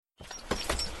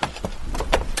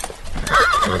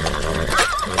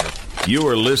You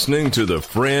are listening to the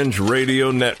Fringe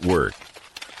Radio Network.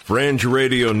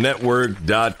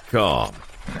 FringeRadioNetwork.com.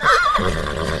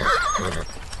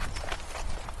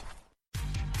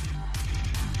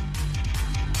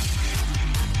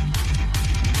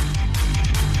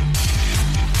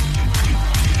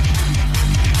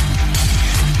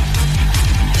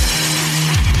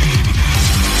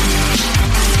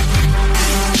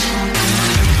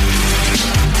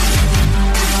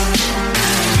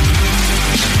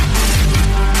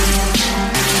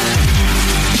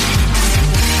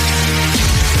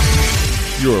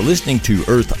 You're listening to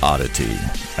Earth Oddity,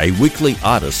 a weekly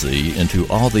odyssey into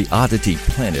all the oddity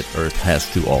planet Earth has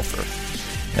to offer.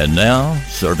 And now,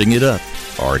 serving it up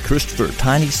are Christopher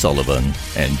Tiny Sullivan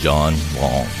and John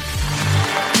Long.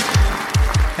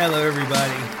 Hello,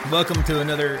 everybody. Welcome to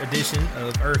another edition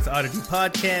of Earth Oddity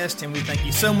Podcast, and we thank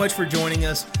you so much for joining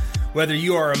us. Whether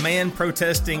you are a man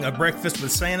protesting a Breakfast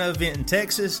with Santa event in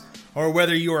Texas, or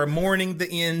whether you are mourning the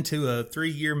end to a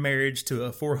 3-year marriage to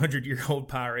a 400-year-old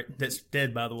pirate that's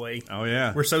dead, by the way. Oh,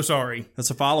 yeah. We're so sorry. That's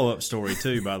a follow-up story,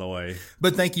 too, by the way.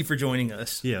 But thank you for joining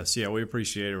us. Yes, yeah, we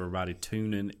appreciate everybody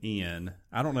tuning in.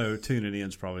 I don't know, tuning in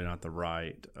is probably not the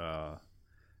right,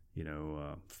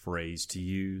 phrase to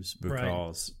use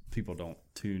because people don't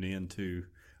tune in to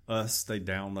us. They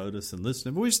download us and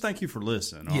listen. But we just thank you for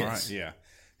listening, all right? Yeah.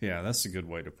 Yeah, that's a good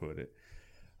way to put it.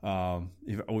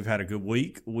 We've had a good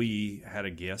week. We had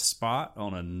a guest spot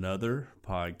on another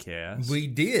podcast. We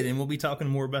did, and we'll be talking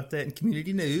more about that in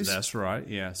community news. That's right.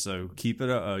 Yeah. So keep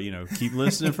it, keep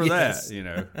listening for Yes.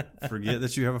 that. Forget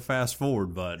that you have a fast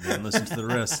forward button and listen to the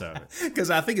rest of it. Because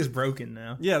I think it's broken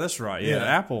now. Yeah, that's right. Yeah,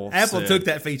 Apple took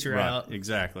that feature out.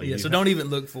 Exactly. Yeah. So don't even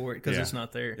look for it because it's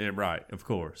not there. Yeah, right. Of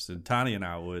course. And Tiny and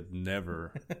I would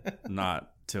never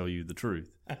not tell you the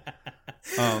truth.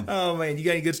 Oh man, you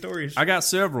got any good stories? I got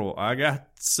several. I got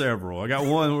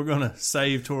one we're going to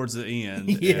save towards the end.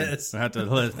 Yes. I have to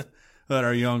let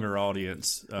our younger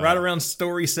audience right around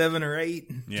story 7 or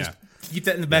 8. Yeah. Just keep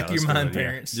that in the back of your mind,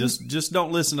 parents. Just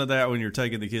don't listen to that when you're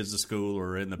taking the kids to school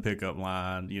or in the pickup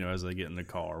line, as they get in the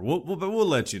car. But we'll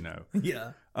let you know.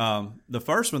 Yeah. The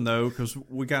first one though, because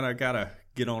we kind of got to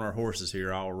get on our horses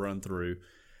here, I'll run through.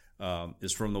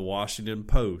 Is from the Washington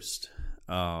Post.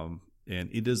 And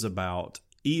it is about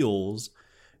eels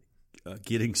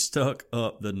getting stuck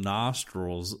up the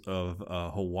nostrils of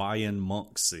Hawaiian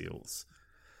monk seals.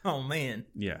 Oh man,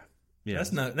 yeah,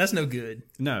 that's no good.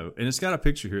 No, and it's got a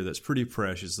picture here that's pretty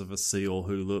precious of a seal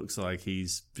who looks like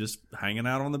he's just hanging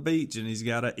out on the beach, and he's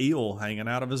got an eel hanging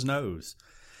out of his nose.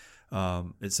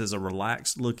 It says a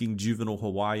relaxed-looking juvenile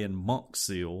Hawaiian monk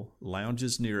seal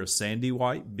lounges near a sandy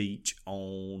white beach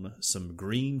on some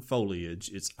green foliage.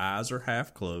 Its eyes are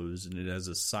half closed, and it has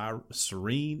a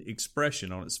serene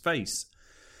expression on its face.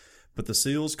 But the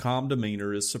seal's calm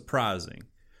demeanor is surprising.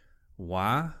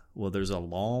 Why? Well, there's a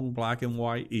long black and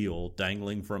white eel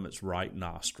dangling from its right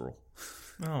nostril.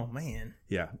 Oh, man.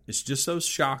 Yeah, it's just so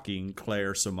shocking,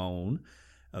 Claire Simone,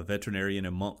 a veterinarian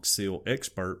and monk seal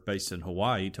expert based in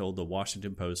Hawaii, told the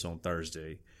Washington Post on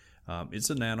Thursday. It's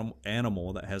an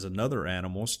animal that has another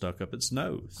animal stuck up its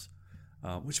nose.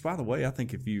 Which, by the way, I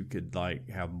think if you could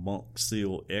have monk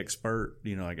seal expert,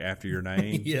 after your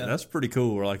name, yeah, that's pretty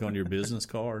cool. Or on your business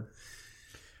card.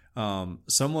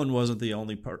 Simone wasn't the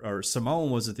only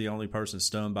person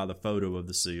stunned by the photo of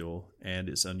the seal and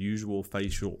its unusual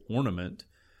facial ornament.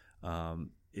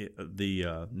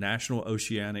 The National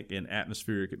Oceanic and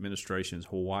Atmospheric Administration's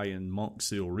Hawaiian Monk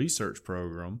Seal Research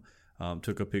Program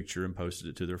took a picture and posted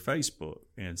it to their Facebook.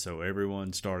 And so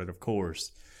everyone started, of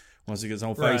course, once it gets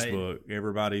on Facebook,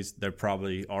 they're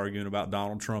probably arguing about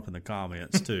Donald Trump in the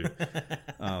comments too.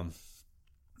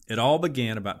 It all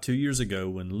began about 2 years ago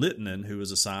when Littman, who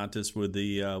was a scientist with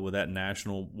that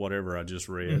national whatever I just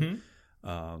read,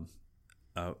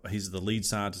 he's the lead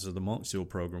scientist of the monk seal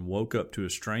program, woke up to a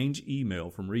strange email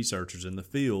from researchers in the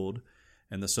field,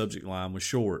 and the subject line was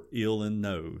short, eel in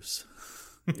nose.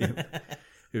 It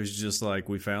was just like,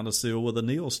 we found a seal with a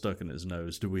needle stuck in his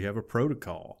nose. Do we have a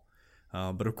protocol?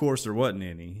 But of course there wasn't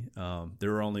any.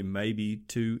 There were only maybe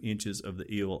 2 inches of the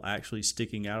eel actually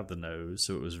sticking out of the nose,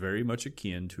 so it was very much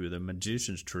akin to the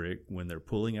magician's trick when they're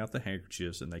pulling out the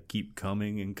handkerchiefs and they keep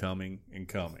coming and coming and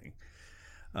coming.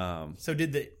 So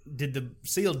did the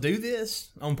seal do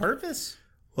this on purpose?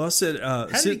 Well, I said, how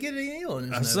did he get an eel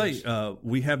in his nose?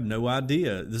 We have no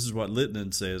idea. This is what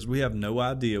Littman says. We have no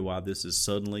idea why this is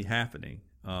suddenly happening.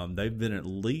 They've been at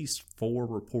least 4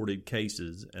 reported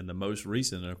cases, and the most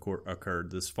recent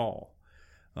occurred this fall.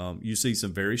 You see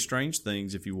some very strange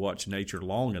things if you watch nature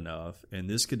long enough, and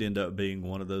this could end up being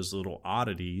one of those little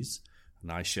oddities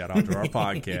Nice shout out to our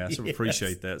podcast. We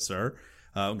appreciate that, sir.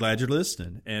 I'm glad you're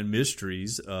listening. And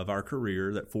mysteries of our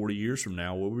career that 40 years from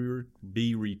now will we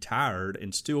be retired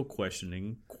and still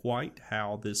questioning quite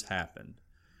how this happened.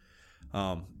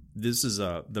 This is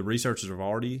the researchers have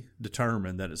already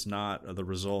determined that it's not the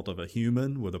result of a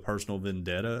human with a personal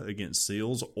vendetta against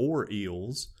seals or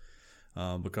eels,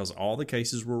 because all the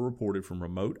cases were reported from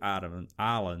remote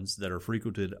islands that are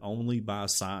frequented only by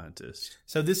scientists.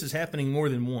 So this is happening more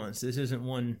than once. This isn't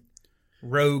one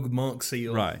rogue monk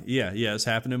seal. Right. Yeah. It's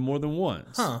happening more than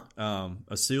once. A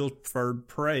seal's preferred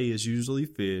prey is usually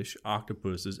fish,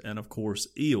 octopuses, and of course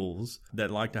eels that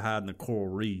like to hide in the coral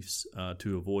reefs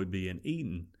to avoid being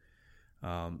eaten.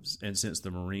 And since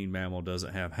the marine mammal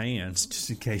doesn't have hands, just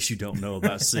in case you don't know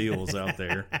about seals out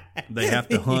there, they have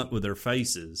to hunt with their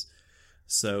faces.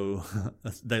 So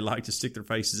they like to stick their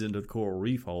faces into the coral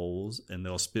reef holes, and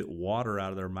they'll spit water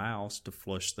out of their mouths to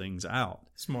flush things out.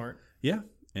 Smart. Yeah.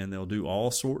 And they'll do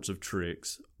all sorts of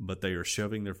tricks, but they are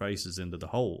shoving their faces into the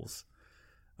holes.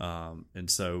 And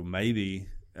so maybe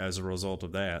as a result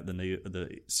of that,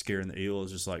 the scaring the eel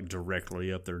is just like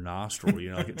directly up their nostril,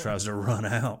 like it tries to run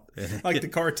out. Like the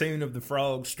cartoon of the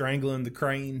frog strangling the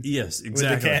crane. Yes,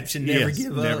 exactly. With the caption, never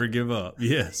give up. Never give up,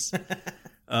 yes.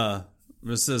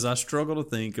 It says, I struggle to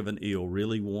think of an eel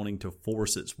really wanting to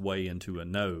force its way into a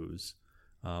nose.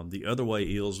 The other way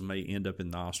eels may end up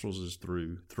in nostrils is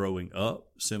through throwing up,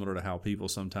 similar to how people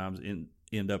sometimes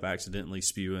end up accidentally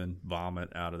spewing vomit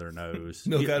out of their nose.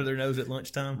 Milk out of their nose at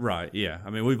lunchtime? Right, yeah. I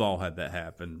mean, we've all had that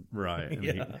happen, right?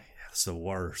 Yeah. It's the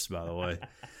worst, by the way.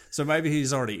 So maybe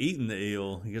he's already eaten the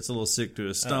eel. He gets a little sick to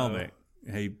his stomach.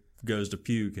 He goes to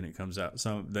puke, and it comes out.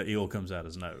 The eel comes out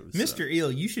his nose. Mr.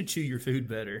 Eel, you should chew your food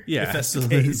better. Yeah, if that's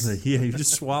absolutely. the case. Yeah, you're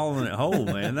just swallowing it whole,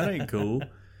 man. That ain't cool.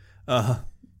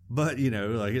 But,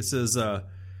 like it says,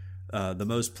 the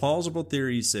most plausible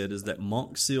theory, he said, is that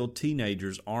monk seal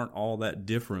teenagers aren't all that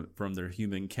different from their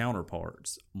human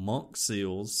counterparts. Monk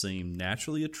seals seem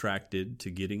naturally attracted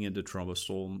to getting into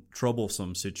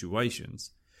troublesome situations.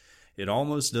 It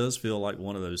almost does feel like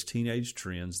one of those teenage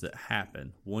trends that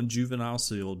happen. One juvenile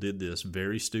seal did this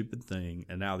very stupid thing,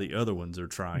 and now the other ones are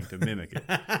trying to mimic it.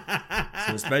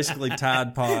 So it's basically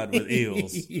Tide Pod with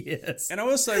eels. Yes. And I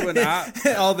will say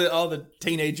all the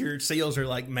teenager seals are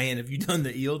like, man, have you done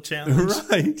the eel challenge?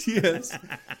 Right, yes.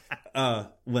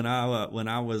 When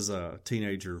I was a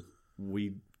teenager,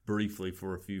 we briefly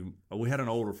we had an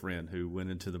older friend who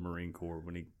went into the Marine Corps.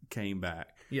 When he came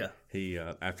back, yeah, he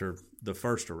after the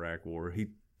first Iraq War, he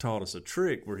taught us a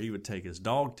trick where he would take his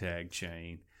dog tag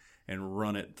chain and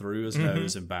run it through his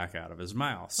nose and back out of his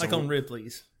mouth, like on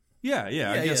Ripley's. Yeah,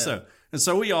 I guess so. And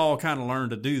so we all kind of learned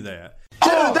to do that.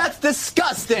 Dude, that's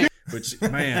disgusting. Which,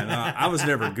 man, I was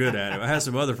never good at it. I had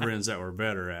some other friends that were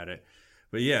better at it.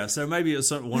 But yeah, so maybe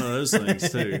it's one of those things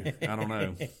too. I don't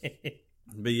know.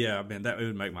 But yeah, man, that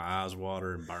would make my eyes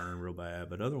water and burn real bad.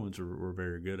 But other ones were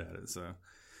very good at it. So,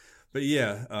 but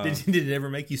yeah, did it ever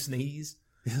make you sneeze?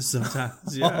 Yeah,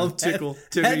 sometimes. Yeah, tickle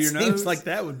your nose. That seems like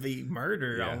that would be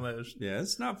murder almost. Yeah,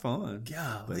 it's not fun.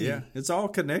 Golly. But yeah, it's all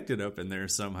connected up in there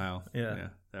somehow. Yeah,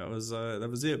 that was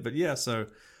it. But yeah, so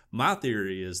my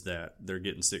theory is that they're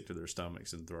getting sick to their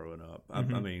stomachs and throwing up. I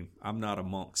mean, I'm not a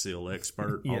monk seal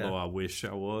expert, although I wish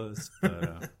I was.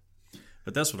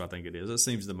 But that's what I think it is. That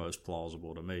seems the most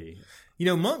plausible to me.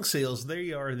 Monk seals,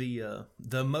 they are the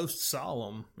most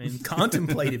solemn and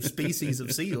contemplative species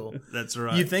of seal. That's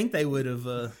right. You think they would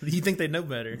have, you think they'd know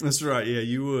better. That's right. Yeah,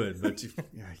 you would. But you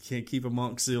can't keep a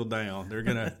monk seal down.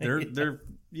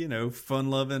 They're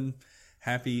fun-loving,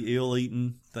 happy,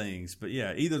 eel-eating things. But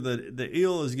yeah, either the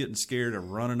eel is getting scared of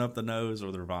running up the nose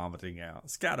or they're vomiting out.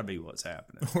 It's got to be what's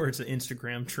happening. Or it's an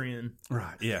Instagram trend.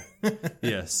 Right, yeah.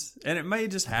 Yes. And it may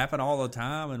just happen all the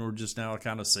time, and we're just now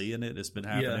kind of seeing it. It's been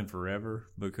happening forever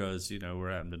because, we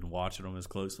haven't been watching them as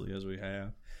closely as we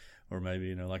have. Or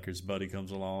maybe, like his buddy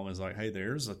comes along and is like, hey,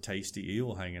 there's a tasty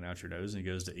eel hanging out your nose, and he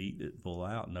goes to eat it, pull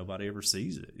out, and nobody ever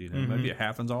sees it. Maybe it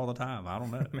happens all the time. I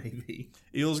don't know. Maybe.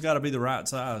 Eel's got to be the right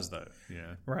size, though.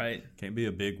 Right. Can't be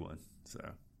a big one. So.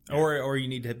 Yeah. Or you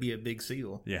need to be a big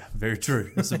seal. Yeah, very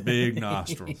true. It's a big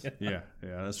nostril. Yeah,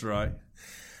 that's right.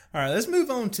 All right, let's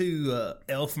move on to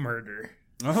elf murder.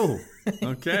 Oh,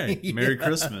 okay. Merry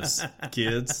Christmas,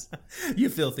 kids. You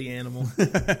filthy animal.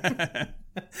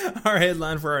 Our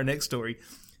headline for our next story: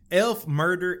 elf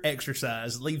murder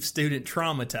exercise leaves student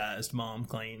traumatized, mom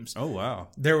claims. Oh, wow.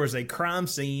 There was a crime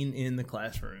scene in the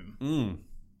classroom.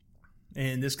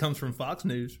 And this comes from Fox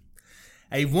News.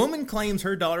 A woman claims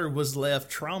her daughter was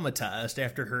left traumatized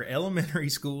after her elementary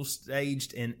school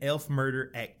staged an elf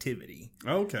murder activity.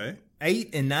 Okay.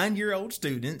 8 and 9-year-old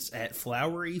students at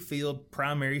Flowery Field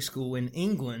Primary School in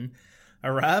England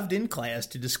arrived in class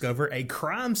to discover a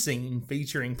crime scene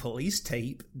featuring police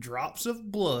tape, drops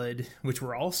of blood, which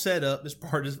were all set up as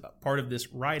part of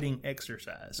this writing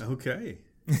exercise. Okay.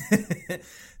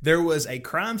 There was a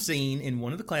crime scene in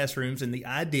one of the classrooms, and the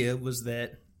idea was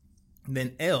that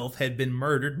an elf had been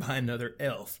murdered by another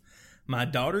elf. My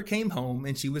daughter came home,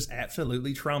 and she was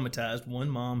absolutely traumatized, one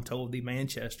mom told the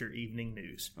Manchester Evening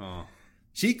News. Oh.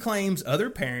 She claims other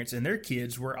parents and their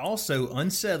kids were also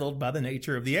unsettled by the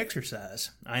nature of the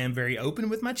exercise. I am very open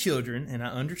with my children, and I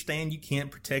understand you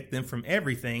can't protect them from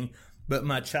everything, but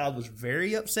my child was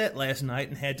very upset last night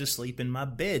and had to sleep in my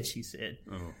bed, she said.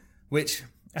 Oh. Which,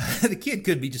 the kid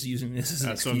could be just using this as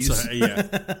an excuse. That's what I'm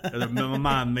saying, yeah. My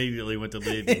mind immediately went to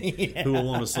Libby, who will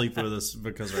want to sleep with us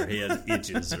because her head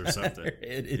itches or something. Her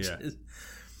head itches. Yeah.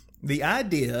 The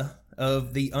idea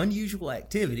of the unusual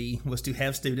activity was to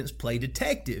have students play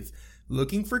detective,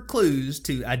 looking for clues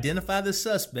to identify the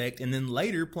suspect, and then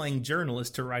later playing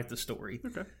journalist to write the story.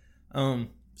 Okay.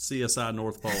 CSI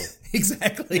North Pole.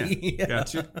 Exactly. Yeah.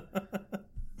 Gotcha.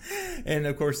 And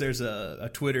of course, there's a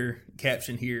Twitter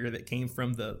caption here that came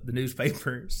from the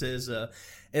newspaper. It says,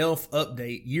 Elf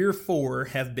update, year 4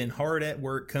 have been hard at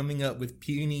work coming up with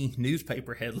puny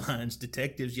newspaper headlines,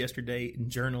 detectives yesterday and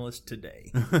journalists today.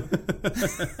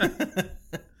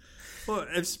 Well,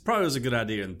 it's probably was a good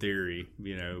idea in theory,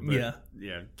 but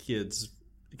yeah, kids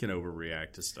can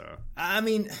overreact to stuff. I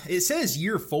mean, it says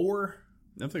year 4.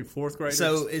 I think 4th graders.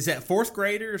 So is that 4th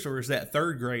graders or is that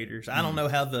 3rd graders? I don't know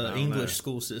how the English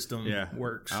school system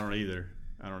works. I don't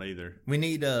either. We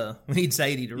need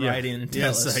Sadie to write in and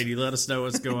tell us. Sadie, let us know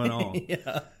what's going on.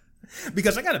 Yeah.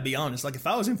 Because I got to be honest, like if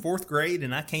I was in 4th grade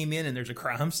and I came in and there's a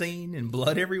crime scene and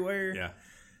blood everywhere,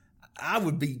 I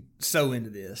would be so into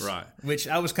this. Right. Which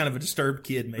I was kind of a disturbed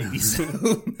kid maybe,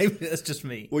 so maybe that's just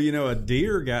me. Well, a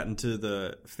deer got into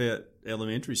the Fett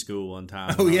Elementary School one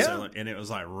time. Oh, yeah? And it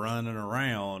was like running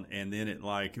around, and then it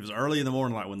was early in the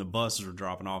morning, like when the buses were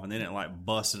dropping off, and then it like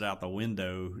busted out the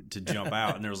window to jump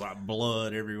out, and there was like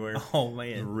blood everywhere. Oh, man.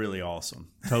 It was really awesome.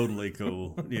 Totally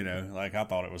cool. Like I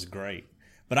thought it was great.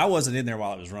 But I wasn't in there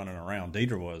while it was running around.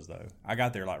 Deidre was, though. I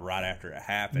got there like right after it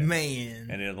happened. Man.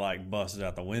 And it like busted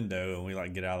out the window, and we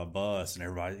like get out of the bus, and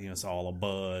everybody, it's all a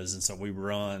buzz. And so we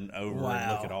run over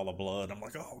and look at all the blood. I'm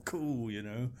like, oh, cool,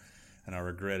 And I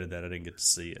regretted that I didn't get to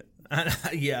see it.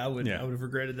 I would have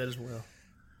regretted that as well.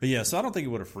 But yeah, so I don't think it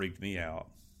would have freaked me out.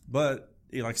 But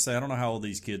like I say, I don't know how old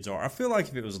these kids are. I feel like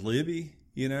if it was Libby,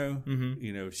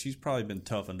 she's probably been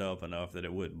toughened up enough that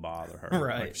it wouldn't bother her.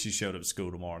 Right. Like if she showed up at school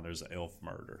tomorrow and there's an elf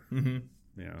murder.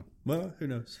 Well, who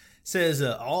knows? Says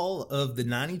all of the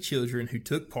 90 children who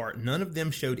took part, none of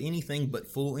them showed anything but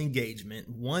full engagement.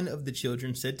 One of the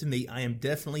children said to me, I am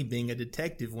definitely being a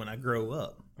detective when I grow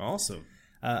up. Awesome.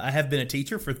 I have been a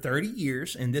teacher for 30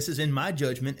 years, and this is, in my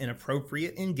judgment, an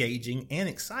appropriate, engaging, and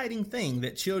exciting thing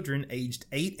that children aged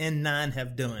 8 and 9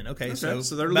 have done. Okay, so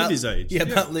they're Libby's age. Yeah,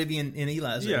 about Libby and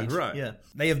Eli's age. Yeah, right. Yeah,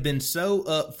 they have been so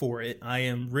up for it. I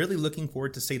am really looking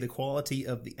forward to see the quality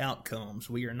of the outcomes.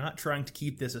 We are not trying to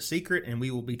keep this a secret, and we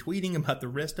will be tweeting about the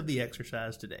rest of the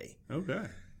exercise today. Okay.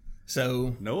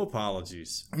 So no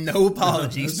apologies. No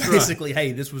apologies. Basically,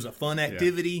 hey, this was a fun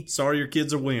activity. Yeah. Sorry your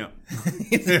kid's a wimp.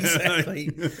 Exactly.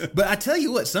 But I tell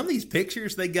you what, some of these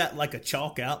pictures, they got like a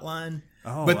chalk outline,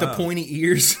 the pointy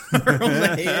ears are on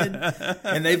the head,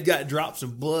 and they've got drops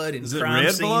of blood and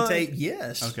crime scene blood? tape.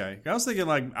 Yes. Okay. I was thinking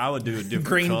like I would do a different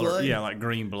green color. blood? Yeah, like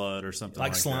green blood or something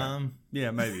like slime. That.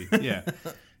 Yeah, maybe. Yeah.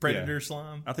 Predator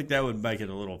slime. I think that would make it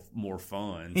a little more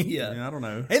fun. Yeah. I don't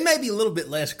know. It may be a little bit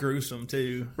less gruesome,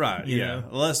 too. Right, you know?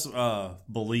 Less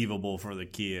believable for the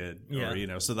kid. Yeah.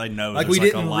 Or, so they know like there's we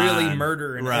didn't a line. really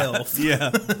murder an elf.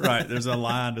 Yeah, right. There's a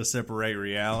line to separate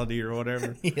reality or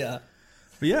whatever. Yeah.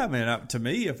 But yeah, man, to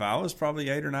me, if I was probably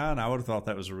 8 or 9, I would have thought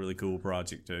that was a really cool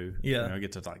project too. Yeah. I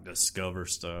get to like discover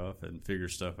stuff and figure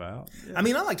stuff out. Yeah. I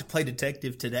mean, I like to play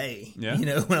detective today. Yeah.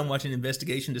 When I'm watching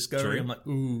Investigation Discovery, I'm like,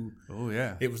 ooh. Oh,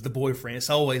 yeah. It was the boyfriend.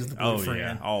 It's always the boyfriend. Oh,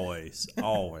 yeah. Always.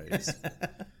 Always.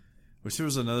 Which there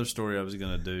was another story I was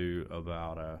going to do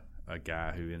about a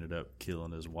guy who ended up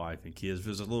killing his wife and kids. It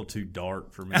was a little too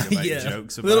dark for me to make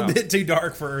jokes about. A little bit too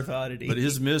dark for Earth Oddity. But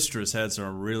his mistress had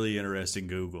some really interesting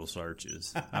Google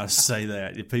searches. I say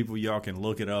that. If people, y'all can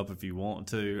look it up if you want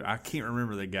to. I can't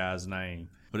remember the guy's name,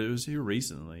 but it was here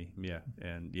recently. Yeah.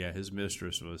 And yeah, his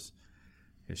mistress was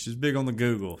Yeah, she's big on the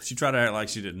Google. She tried to act like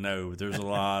she didn't know, but there's a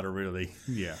lot of really,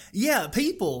 Yeah,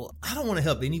 people, I don't want to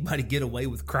help anybody get away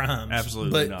with crimes.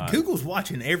 Absolutely but not. Google's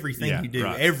watching everything you do.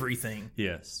 Right. Everything.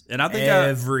 Yes. And I think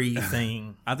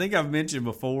everything. I think I've mentioned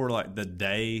before, like the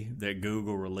day that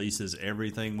Google releases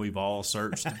everything we've all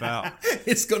searched about.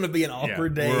 It's going to be an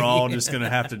awkward day. We're all just going to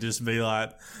have to just be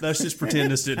like, let's just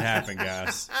pretend this didn't happen,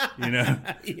 guys.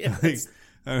 Yes.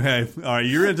 Okay, all right,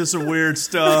 you're into some weird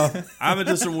stuff. I'm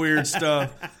into some weird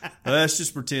stuff. Let's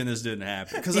just pretend this didn't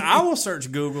happen. Because I will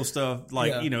search Google stuff,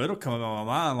 like, it'll come up on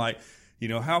my mind, like,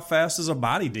 how fast does a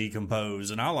body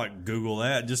decompose? And I'll, like, Google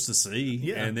that just to see.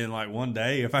 Yeah. And then, like, one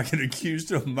day, if I get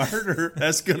accused of murder,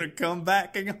 that's going to come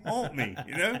back and haunt me,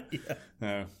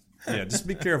 Yeah, just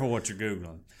be careful what you're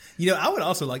Googling. I would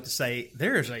also like to say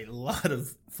there's a lot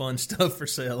of fun stuff for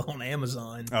sale on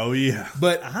Amazon. Oh, yeah.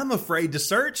 But I'm afraid to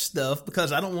search stuff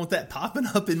because I don't want that popping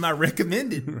up in my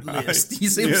recommended list. You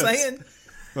see what I'm saying?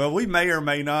 Well, we may or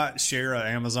may not share an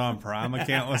Amazon Prime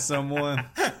account with someone.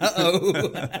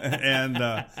 Uh-oh.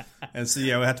 and so, we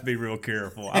have to be real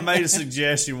careful. I made a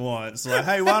suggestion once, like,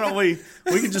 hey, why don't we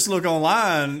can just look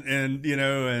online and,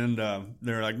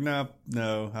 they're like, no,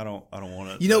 I don't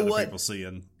want it. You know what? People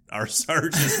seeing our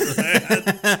searches for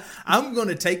that. I'm going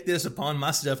to take this upon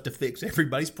myself to fix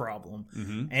everybody's problem.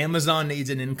 Mm-hmm. Amazon needs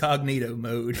an incognito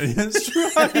mode. That's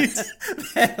right.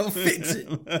 That'll fix it.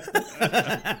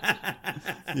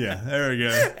 Yeah, there we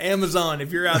go. Amazon,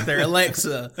 if you're out there,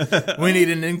 Alexa, we need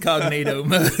an incognito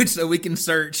mode so we can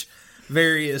search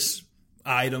various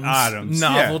items,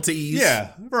 novelties.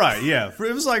 Yeah, right, yeah.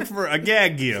 It was like for a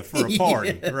gag gift for a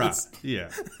party. Yes. Right, yeah.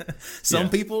 Some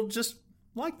people just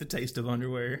like the taste of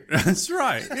underwear. That's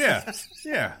right. Yeah.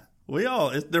 Yeah.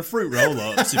 They're fruit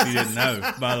roll-ups, if you didn't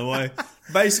know, by the way.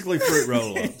 Basically fruit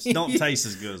roll-ups. Don't taste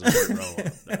as good as a fruit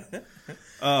roll-up.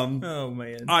 Oh,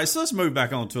 man. All right, so let's move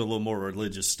back on to a little more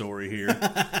religious story here.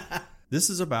 This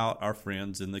is about our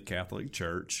friends in the Catholic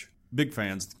Church. Big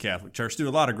fans of the Catholic Church. Do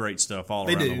a lot of great stuff all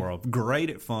around the world. Great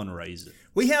at fundraising.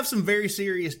 We have some very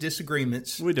serious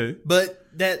disagreements. We do. But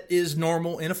that is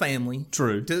normal in a family.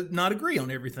 True. To not agree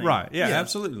on everything. Right. Yeah,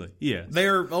 absolutely. Yeah.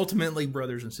 They're ultimately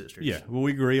brothers and sisters. Yeah. Well,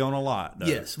 we agree on a lot, though.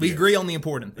 Yes. We agree on the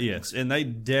important things. Yes. And they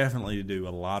definitely do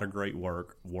a lot of great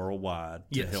work worldwide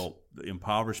to help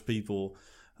impoverished people.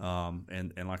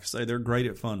 And like I say, they're great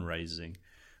at fundraising.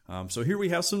 So here we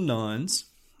have some nuns.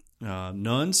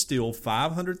 Nuns steal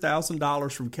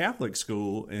 $500,000 from Catholic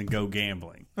school and go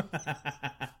gambling.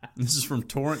 This is from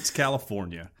Torrance,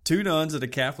 California. 2 nuns at a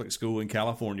Catholic school in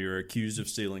California are accused of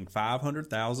stealing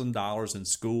 $500,000 in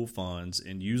school funds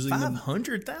and using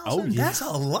 $500,000? Oh, yeah. That's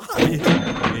a lot.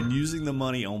 And using the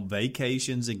money on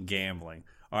vacations and gambling.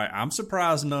 All right, I'm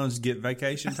surprised nuns get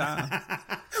vacation time.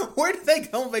 Where do they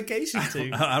go on vacation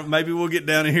to? Maybe we'll get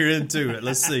down here into it.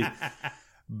 Let's see.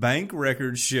 Bank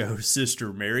records show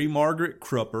Sister Mary Margaret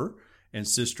Crupper and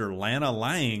Sister Lana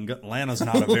Lang. Lana's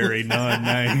not a very nun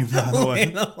name, by the way.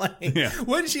 Lana Lang. Yeah.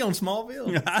 Wasn't she on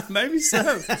Smallville? Maybe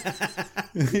so.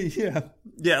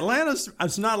 Yeah. Lana's,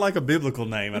 it's not like a biblical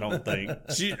name, I don't think.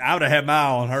 I would have had my eye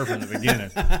on her from the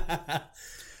beginning.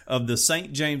 Of the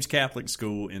St. James Catholic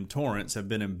School in Torrance have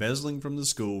been embezzling from the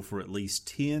school for at least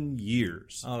 10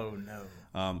 years. Oh, no.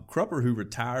 Crupper, who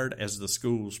retired as the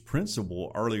school's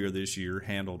principal earlier this year,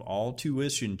 handled all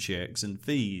tuition checks and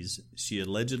fees. She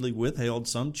allegedly withheld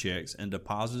some checks and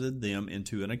deposited them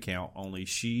into an account only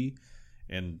she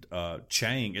and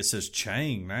Chang, it says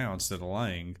Chang now instead of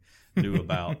Lang, knew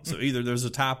about. So either there's a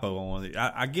typo on it,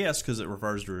 I guess because it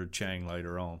refers to her Chang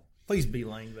later on. Please be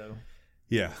Lang, though.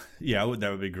 Yeah, that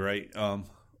would be great.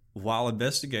 While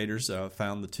investigators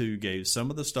found the 2 gave some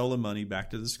of the stolen money back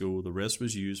to the school, the rest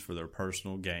was used for their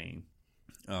personal gain.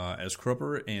 As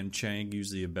Crupper and Chang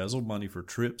used the embezzled money for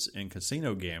trips and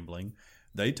casino gambling,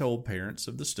 they told parents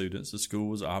of the students the school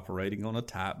was operating on a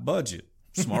tight budget.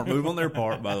 Smart move on their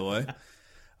part, by the way.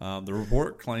 The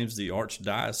report claims the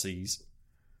Archdiocese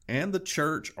and the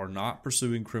church are not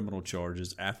pursuing criminal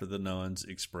charges after the nuns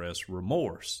expressed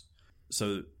remorse.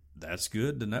 So that's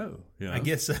good to know. I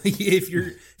guess if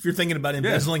you're thinking about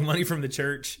embezzling money from the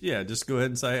church, just go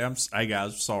ahead and say, "Hey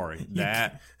guys, sorry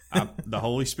that the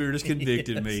Holy Spirit has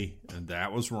convicted me, and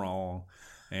that was wrong."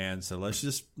 And so let's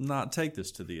just not take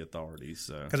this to the authorities.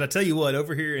 Because I tell you what,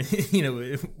 over here,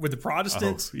 with the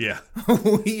Protestants,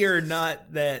 we are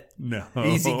not that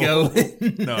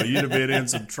easygoing. No, you'd have been in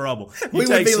some trouble. We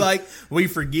would be like, "We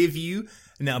forgive you,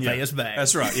 now pay us back."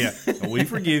 That's right. Yeah, we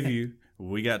forgive you.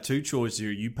 We got 2 choices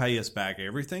here. You pay us back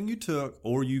everything you took,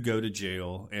 or you go to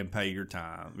jail and pay your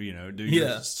time.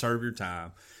 Serve your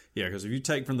time. Yeah, because if you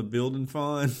take from the building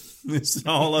fund, it's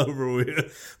all over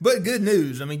with. But good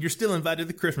news. I mean, you're still invited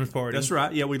to the Christmas party. That's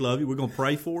right. Yeah, we love you. We're going to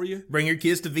pray for you. Bring your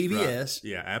kids to VBS.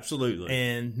 Right. Yeah, absolutely.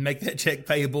 And make that check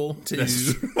payable to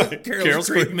right. Carol's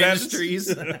Creek Ministries.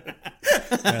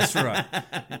 That's right.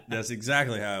 That's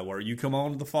exactly how it works. You come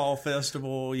on to the fall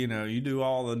festival, you do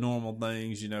all the normal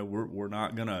things. We're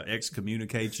not going to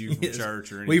excommunicate you from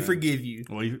church or anything. We forgive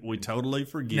you. We totally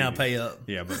forgive now you. Pay up.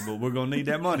 Yeah, but we're going to need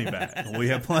that money back. We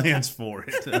have plans for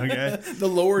it, okay? The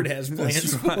Lord has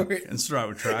plans for it. That's right.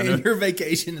 We're trying and your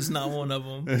vacation is not one of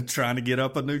them. Trying to get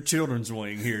up a new children's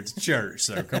wing here at the church,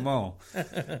 so come on.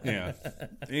 Yeah.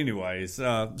 Anyways,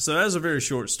 so that's a very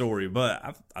short story,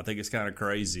 but I think it's kind of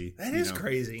crazy. That is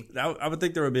crazy. I would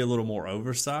think there would be a little more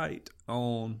oversight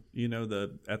on,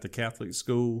 at the Catholic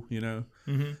school,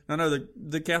 Mm-hmm. I know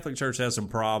the Catholic Church has some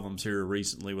problems here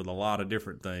recently with a lot of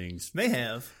different things. They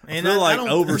have. And I feel like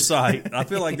oversight, I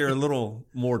feel like they're a little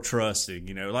more trusting,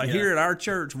 here at our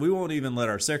church, we won't even let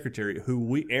our secretary,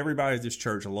 who everybody at this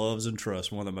church loves and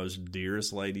trusts, one of the most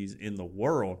dearest ladies in the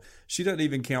world. She doesn't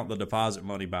even count the deposit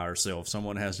money by herself.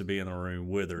 Someone has to be in the room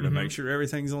with her to make sure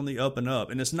everything's on the up and up.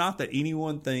 And it's not that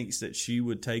anyone thinks that she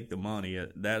would take the money.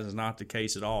 That is not the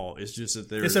case at all. It's just that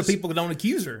there's... It's so people don't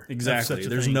accuse her. Exactly.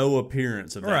 There's no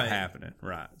appearance of that happening.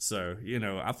 Right. So,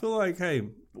 I feel like, hey,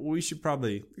 we should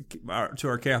probably, to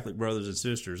our Catholic brothers and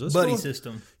sisters, buddy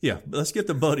system. Yeah. Let's get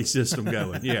the buddy system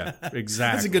going. Yeah,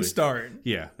 exactly. That's a good start.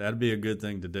 Yeah. That'd be a good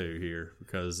thing to do here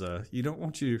because you don't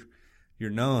want your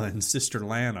nun, Sister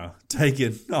Lana,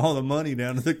 taking all the money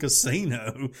down to the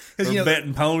casino or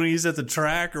betting ponies at the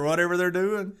track or whatever they're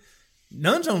doing.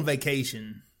 Nuns on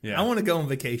vacation. Yeah. I want to go on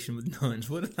vacation with nuns.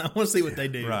 I want to see what they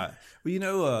do. Right.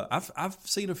 Well, I've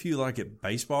seen a few like at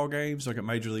baseball games, like at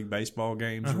Major League Baseball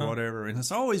games or whatever, and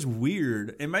it's always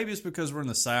weird. And maybe it's because we're in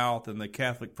the South and the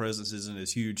Catholic presence isn't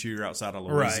as huge here outside of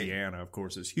Louisiana. Right. Of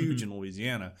course, it's huge in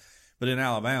Louisiana. But in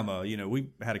Alabama, we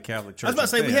had a Catholic church. I was about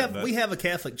to say we have a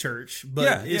Catholic church,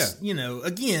 but it's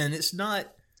again, it's not.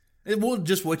 Well,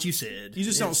 just what you said. You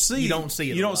just don't see. You don't see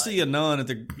it. You don't see a nun at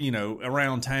the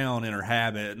around town in her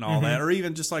habit and all that, or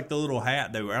even just like the little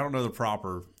hat they wear. I don't know the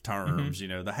proper terms.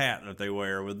 The hat that they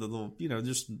wear with the little,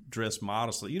 just dressed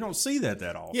modestly. You don't see that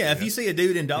often. Yeah, if you see a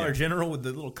dude in Dollar General with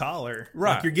the little collar,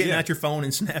 right? Like you're getting out your phone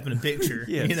and snapping a picture.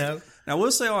 Yes. Now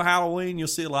we'll say on Halloween you'll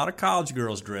see a lot of college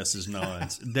girls dressed as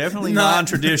nuns. Definitely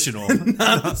non-traditional.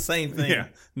 Not the same thing. Yeah,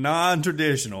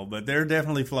 non-traditional, but they're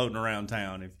definitely floating around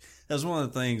town. That's one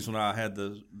of the things when I had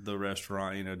the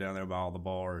restaurant, down there by all the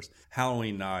bars.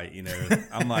 Halloween night,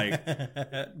 I'm like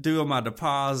doing my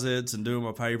deposits and doing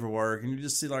my paperwork, and you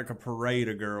just see like a parade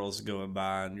of girls going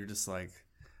by, and you're just like,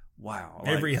 wow.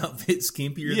 Every outfit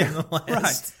skimpier than the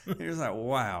last. Right. You're just like,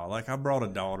 wow. Like I brought a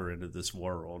daughter into this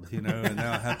world, and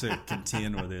now I have to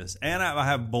contend with this. And I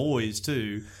have boys,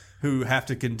 too, who have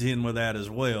to contend with that as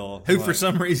well. Who, for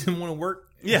some reason, want to work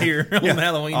here on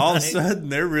Halloween all night. Of a sudden,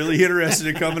 they're really interested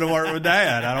in coming to work with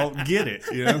Dad. I don't get it.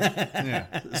 Yeah,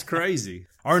 it's crazy.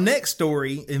 Our next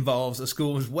story involves a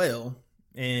school as well,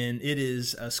 and it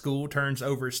is a school turns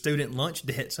over student lunch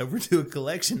debts over to a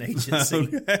collection agency.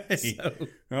 Okay.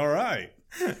 All right.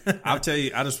 I'll tell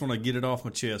you, I just want to get it off my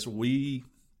chest.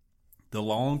 The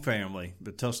Long family,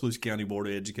 the Tuscaloosa County Board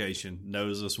of Education,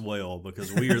 knows us well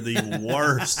because we are the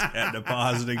worst at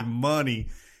depositing money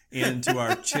into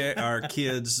our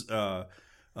kids'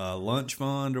 lunch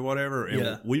fund or whatever.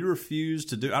 And we refuse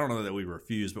to do. I don't know that we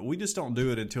refuse, but we just don't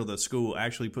do it until the school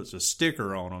actually puts a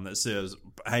sticker on them that says,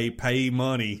 "Hey, pay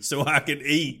money so I can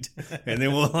eat," and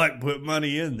then we'll put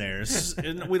money in there.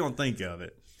 And we don't think of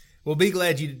it. Well, be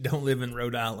glad you don't live in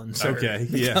Rhode Island, sir. Okay,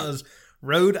 because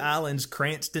Rhode Island's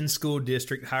Cranston School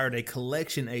District hired a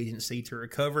collection agency to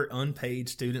recover unpaid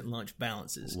student lunch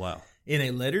balances. Wow. In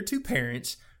a letter to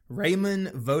parents, Raymond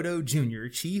Vodo Jr.,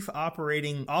 Chief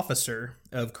Operating Officer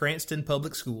of Cranston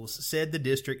Public Schools, said the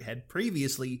district had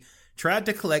previously tried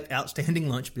to collect outstanding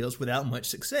lunch bills without much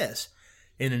success.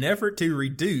 In an effort to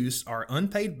reduce our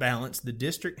unpaid balance, the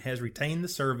district has retained the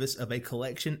service of a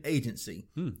collection agency.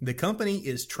 The company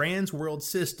is Trans World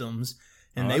Systems,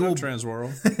 and they will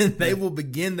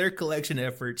begin their collection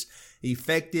efforts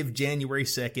effective January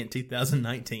 2nd,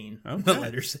 2019. Okay. The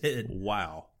letter said.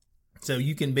 Wow. So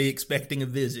you can be expecting a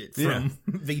visit from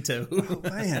Vito. Oh,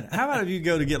 man, how about if you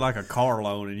go to get like a car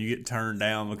loan and you get turned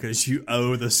down because you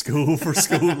owe the school for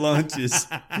school lunches?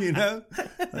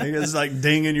 It's like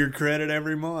dinging your credit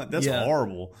every month. That's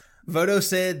horrible. Vodo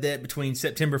said that between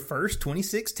September 1st,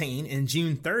 2016 and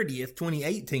June 30th,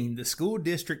 2018, the school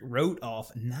district wrote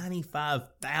off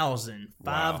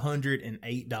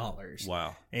 $95,508.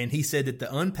 Wow. And he said that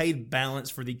the unpaid balance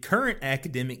for the current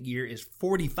academic year is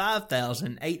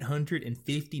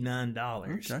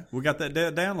 $45,859. Okay. We got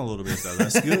that down a little bit, though.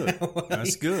 That's good.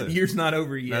 That's good. Year's not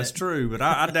over yet. That's true, but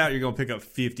I doubt you're going to pick up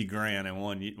 $50,000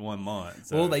 in one month.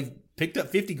 So. Well, they picked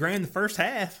up $50,000 the first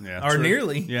half, Yeah, or true.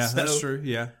 nearly. Yeah, So that's true.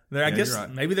 Yeah. I guess you're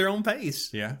right. maybe they're on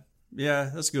pace. Yeah.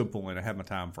 Yeah, that's a good point. I have my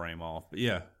time frame off, but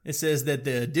yeah. It says that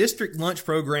the district lunch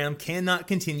program cannot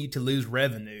continue to lose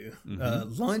revenue.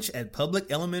 Lunch at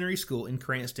public elementary school in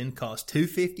Cranston costs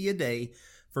 $2.50 a day.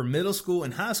 For middle school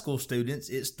and high school students,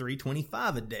 it's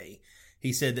 $3.25 a day.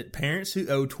 He said that parents who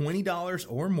owe $20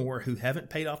 or more who haven't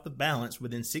paid off the balance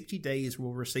within 60 days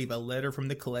will receive a letter from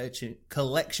the collection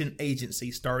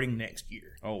agency starting next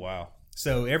year. Oh, wow.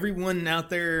 So everyone out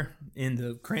there in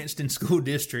the Cranston school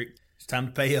district, it's time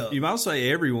to pay up. You might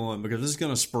say everyone because this is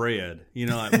going to spread. You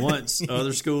know, like once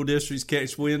other school districts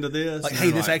catch wind of this. Like,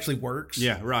 hey, this actually works.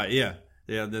 Yeah, right, yeah.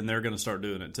 Yeah, then they're going to start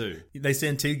doing it too. They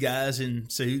send two guys in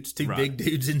suits, two big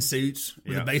dudes in suits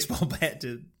with a baseball bat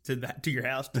to your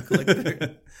house to collect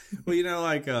their... Well, you know,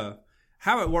 like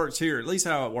how it works here, at least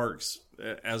how it works,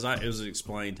 as it was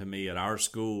explained to me at our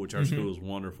school, which our school is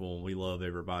wonderful, and we love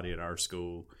everybody at our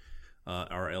school,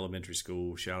 our elementary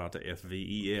school. Shout out to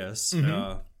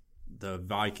FVES. The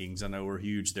Vikings, I know, we're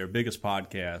huge. Their biggest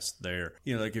podcast there.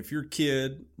 You know, like if your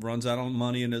kid runs out on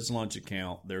money in his lunch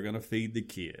account, they're going to feed the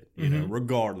kid, you know,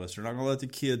 regardless. They're not going to let the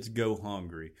kids go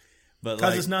hungry. But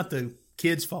Because it's not the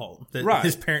kid's fault that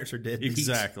his parents are dead.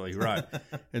 Exactly, right.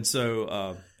 And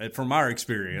so from our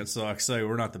experience, so like I say,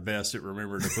 we're not the best at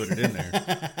remembering to put it in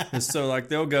there. And so like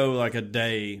they'll go like a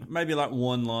day, maybe like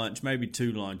one lunch, maybe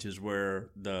two lunches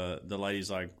where the lady's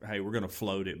like, hey, we're going to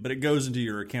float it. But it goes into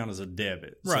your account as a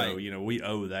debit. Right. So, you know, we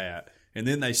owe that. And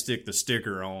then they stick the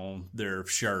sticker on their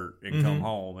shirt and come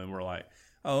home and we're like,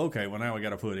 oh, okay. Well, now we got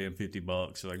to put in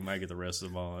 $50 so they can make it the rest of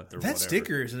the month or whatever. That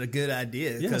sticker is a good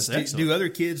idea. Yes, do other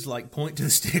kids like point to the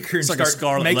sticker and It's like a start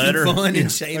scarlet making letter. fun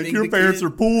and shaming like your the parents kid?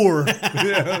 are poor.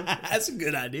 Yeah. That's a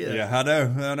good idea. Yeah, I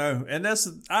know. And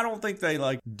I don't think they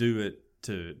like do it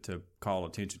to call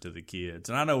attention to the kids.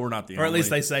 And I know we're not the only. Or at least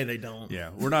they say they don't.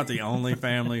 Yeah, we're not the only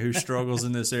family who struggles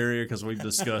in this area because we've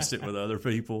discussed it with other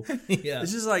people. Yeah.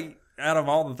 It's just like out of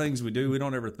all the things we do, we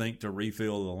don't ever think to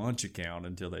refill the lunch account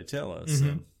until they tell us.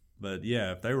 But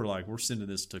yeah, if they were like, we're sending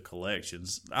this to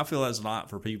collections, I feel that's not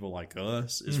for people like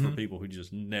us. It's for people who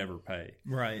just never pay.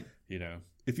 Right. You know,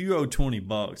 if you owe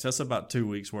 $20, that's about 2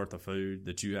 weeks worth of food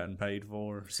that you hadn't paid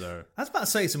for. So I was about to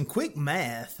say some quick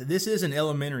math. This is an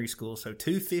elementary school, so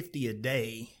 $2.50 a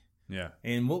day. yeah,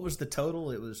 And what was the total?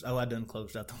 It was I done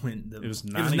closed out the window. It was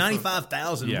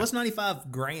 95,000. Yeah. What's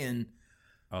 $95,000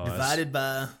 divided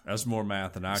by that's more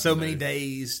math than I so can many do.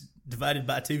 days divided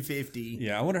by 250?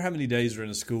 Yeah, I wonder how many days are in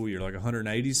a school year, like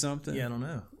 180 something? Yeah, I don't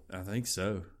know. I think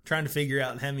so. Trying to figure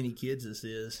out how many kids this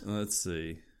is. Let's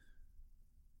see.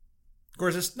 Of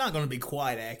course, it's not going to be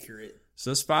quite accurate.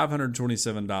 So that's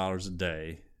 $527 a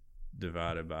day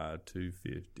divided by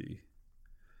 250.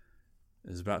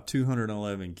 There's about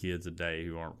 211 kids a day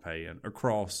who aren't paying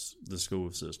across the school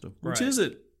system, which Right.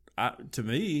 isn't, to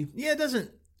me, Yeah, it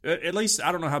doesn't. at least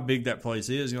I don't know how big that place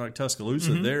is. You know, like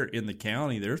Tuscaloosa, they're in the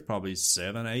county. There's probably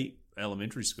 7, 8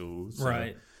 elementary schools. So,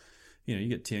 Right. you know, you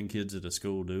get 10 kids at a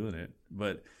school doing it.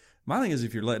 But my thing is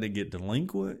if you're letting it get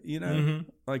delinquent, you know,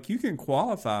 like you can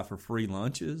qualify for free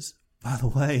lunches. By the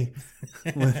way,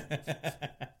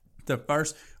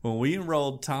 when we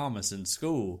enrolled Thomas in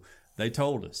school, they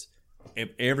told us,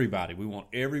 we want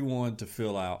everyone to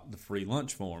fill out the free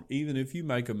lunch form. Even if you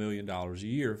make $1 million a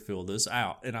year, fill this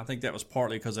out. And I think that was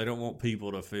partly because they don't want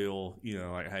people to feel, you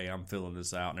know, like, hey, I'm filling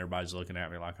this out and everybody's looking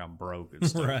at me like I'm broke and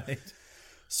stuff. Right.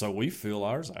 So we fill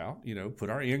ours out, you know, put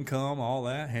our income, all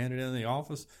that, hand it in the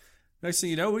office. Next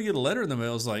thing you know, we get a letter in the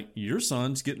mail. It's like, your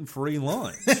son's getting free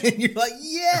lunch. And you're like,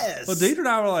 yes. Well, Deidre and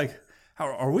I were like,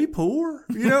 are we poor?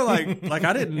 You know, like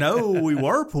I didn't know we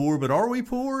were poor, but are we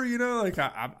poor? You know, like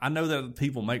I know that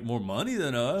people make more money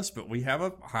than us, but we have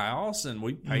a house and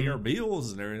we pay our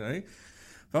bills and everything.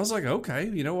 But I was like, okay,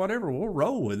 you know, whatever, we'll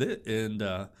roll with it. And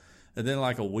then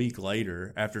like a week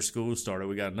later, after school started,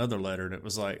 we got another letter, and it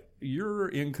was like, your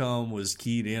income was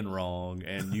keyed in wrong,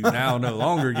 and you now no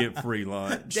longer get free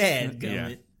lunch.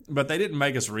 Dadgummit. But they didn't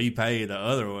make us repay the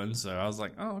other one, so I was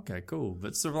like, oh, okay, cool.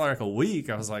 But so for like a week,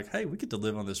 I was like, hey, we get to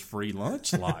live on this free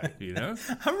lunch life, you know?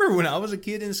 I remember when I was a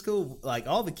kid in school, like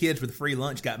all the kids with free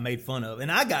lunch got made fun of,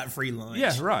 and I got free lunch.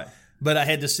 Yeah, right. But I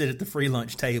had to sit at the free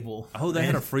lunch table. Oh, they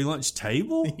had a free lunch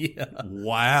table? Yeah.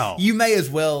 Wow. You may as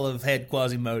well have had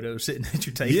Quasimodo sitting at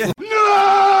your table.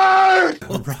 Yeah.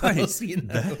 Right. You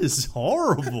know. That is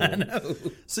horrible. I know.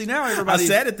 See, now I everybody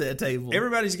sat at that table.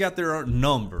 everybody's got their own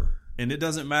number. And it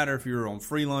doesn't matter if you're on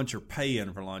free lunch or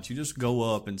paying for lunch. You just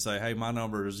go up and say, hey, my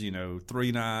number is,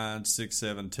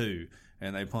 39672.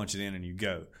 And they punch it in and you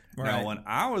go. Right. Now, when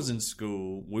I was in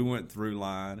school, we went through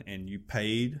line and you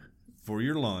paid for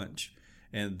your lunch.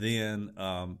 And then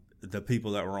the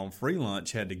people that were on free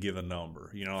lunch had to give a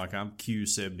number. Like I'm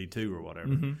Q72 or whatever.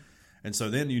 Mm-hmm. And so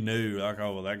then you knew, like,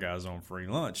 oh, well, that guy's on free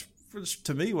lunch.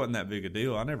 To me, it wasn't that big a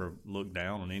deal. I never looked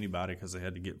down on anybody because they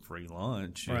had to get free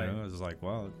lunch. You know, I was like,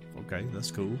 well, okay,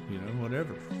 that's cool,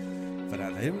 whatever.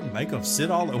 But they would make them sit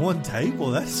all at one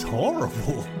table. That's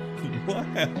horrible.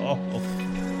 Wow.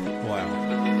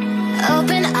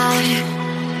 Open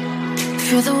eye,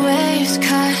 feel the waves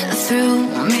cut through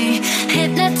me,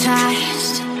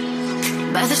 hypnotized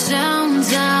by the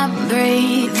sounds I'm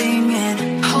breathing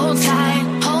in. Hold tight,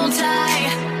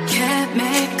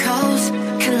 chemicals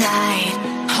collide.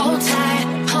 Hold tight,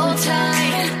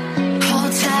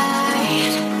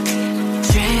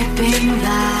 dripping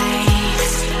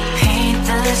lights paint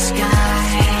the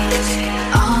skies,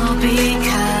 all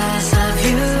because of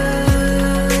you.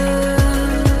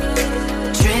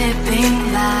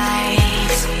 Dripping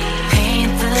lights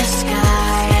paint the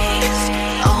skies,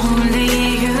 only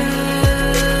you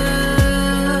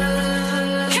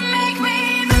can make me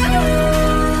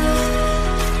move.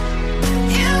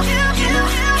 You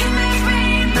can make me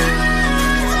move.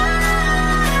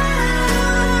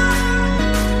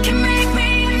 Can make me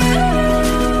move.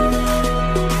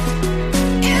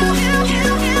 You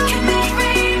can make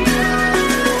me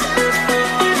move.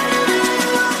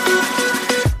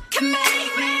 Can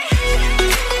make me.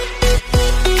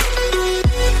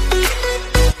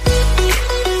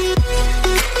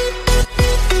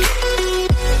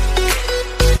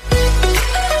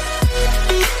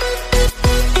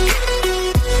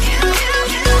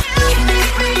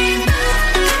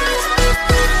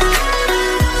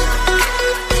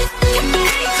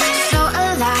 So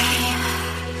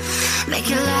alive, make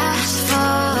it last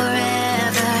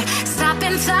forever. Stop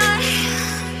in time,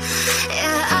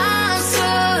 yeah, I'm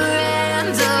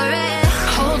surrendering.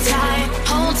 Hold tight,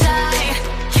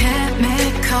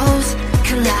 chemicals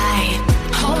collide.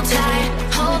 Hold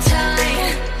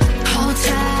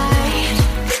tight,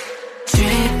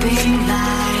 dripping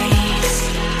lights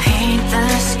paint the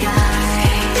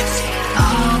skies,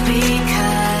 all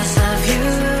because of you.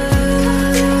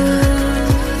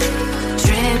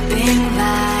 Dripping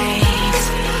lights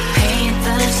paint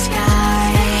the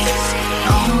skies,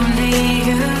 only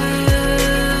you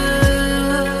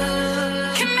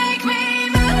can make me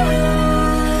move.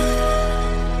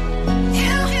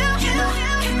 You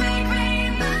can make me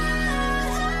move.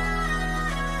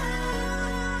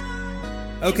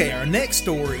 Okay, our next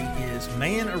story is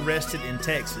man arrested in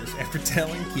Texas after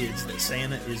telling kids that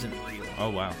Santa isn't real. Oh,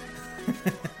 wow.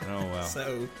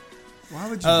 So, Why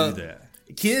would you do that?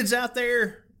 kids out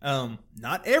there,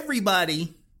 not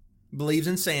everybody believes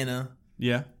in Santa.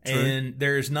 Yeah, true. And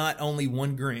there's not only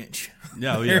one Grinch.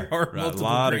 No, There yeah. are Right. A multiple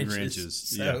lot Grinches. of Grinches.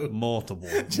 So, multiple.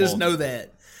 Just know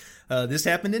that. This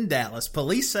happened in Dallas.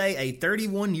 Police say a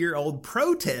 31-year-old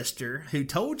protester who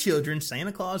told children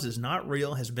Santa Claus is not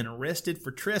real has been arrested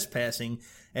for trespassing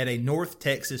at a North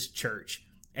Texas church.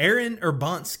 Aaron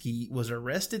Urbanski was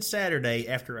arrested Saturday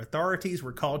after authorities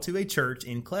were called to a church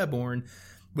in Claiborne,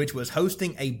 which was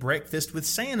hosting a Breakfast with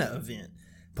Santa event.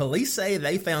 Police say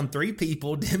they found 3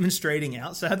 people demonstrating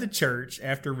outside the church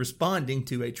after responding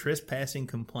to a trespassing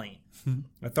complaint.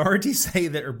 Authorities say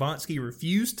that Urbanski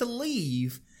refused to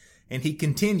leave and he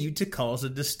continued to cause a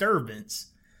disturbance.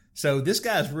 So this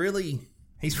guy's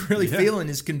he's really feeling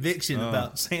his conviction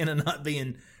about Santa not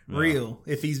being real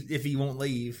if he won't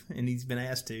leave, and he's been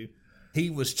asked to. He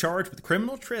was charged with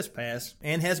criminal trespass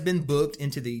and has been booked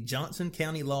into the Johnson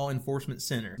County Law Enforcement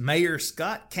Center. Mayor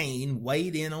Scott Kane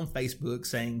weighed in on Facebook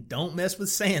saying, "Don't mess with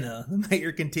Santa." The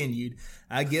mayor continued,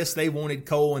 "I guess they wanted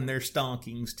coal in their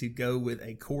stockings to go with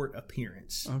a court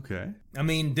appearance." Okay. I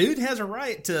mean, dude has a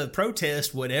right to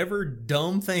protest whatever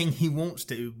dumb thing he wants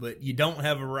to, but you don't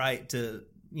have a right to,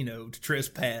 to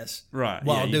trespass Right.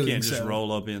 while doing so. You can't just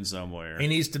roll up in somewhere. He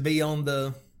needs to be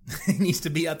he needs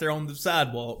to be out there on the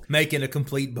sidewalk making a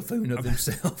complete buffoon of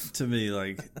himself. To me,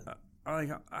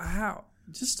 how?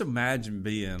 Just imagine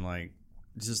being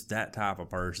just that type of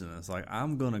person. It's like,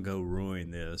 I'm gonna go ruin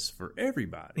this for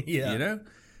everybody. Yeah.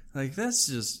 That's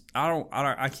just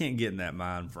I can't get in that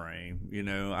mind frame.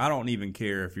 I don't even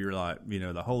care if you're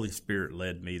the Holy Spirit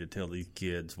led me to tell these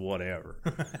kids whatever.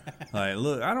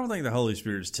 Look, I don't think the Holy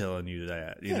Spirit's telling you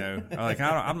that.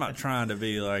 I'm not trying to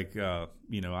be I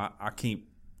can't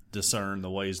discern the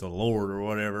ways of the Lord or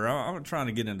whatever. I'm not trying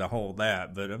to get into all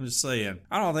that, but I'm just saying,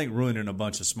 I don't think ruining a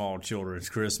bunch of small children's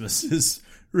Christmas is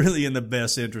really in the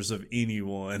best interest of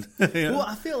anyone. Well,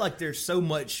 I feel like there's so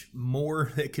much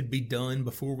more that could be done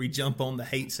before we jump on the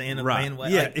hate Santa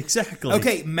bandwagon. Yeah, exactly.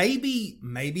 Okay,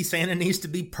 maybe Santa needs to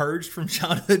be purged from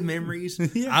childhood memories.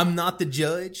 Yeah. I'm not the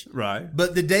judge. Right.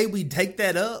 But the day we take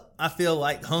that up, I feel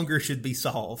like hunger should be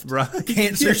solved. Right.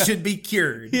 Cancer should be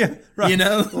cured. Yeah, right. You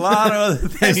know? A lot of other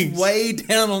That's things. way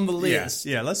down on the list.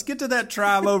 Yeah, let's get to that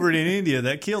tribe over in India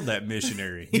that killed that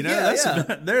missionary. You know,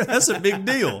 Yeah, that's a big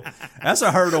deal. That's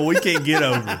a hurdle we can't get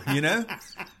over. You know,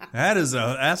 that's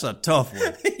a tough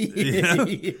one. You know?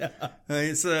 Yeah.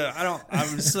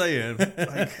 I'm saying,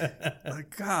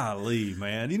 like, golly,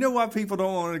 man. You know why people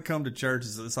don't want to come to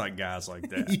churches? It's like guys like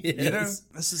that. Yes. You know,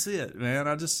 this is it, man.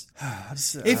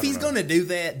 If he's going to do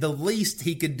that, the least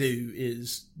he could do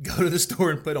is go to the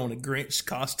store and put on a Grinch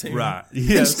costume. Right. And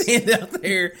Yes. stand out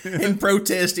there and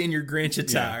protest in your Grinch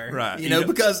attire. Yeah, right. You know, Yeah.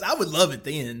 because I would love it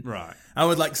then. Right. I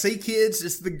would like, see, kids,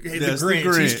 it's the That's Grinch. the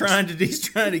Grinch. He's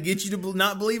trying to get you to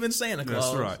not believe in Santa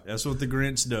Claus. That's right. That's what the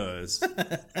Grinch does.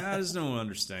 I just don't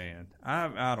understand.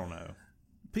 I don't know.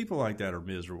 People like that are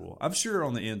miserable. I'm sure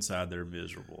on the inside they're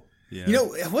miserable. Yeah. You know,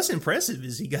 what's impressive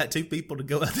is he got two people to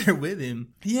go out there with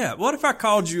him. Yeah. What if I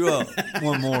called you up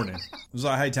one morning? I was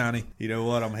like, hey, Tiny, you know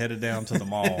what? I'm headed down to the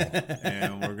mall,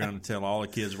 and we're going to tell all the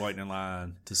kids waiting in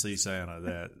line to see Santa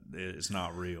that it's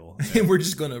not real. And we're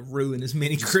just going to ruin as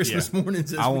many Christmas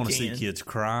mornings as we can. I want to see kids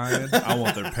crying. I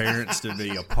want their parents to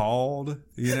be appalled,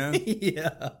 you know?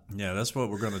 Yeah. Yeah, that's what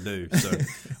we're going to do. So,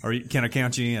 can I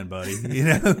count you in, buddy? You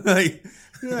know,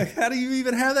 like, how do you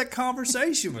even have that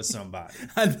conversation with somebody?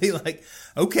 I'd be like,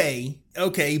 okay,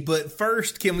 but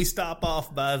first, can we stop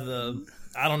off by the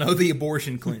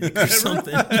abortion clinic or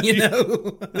something, you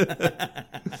know?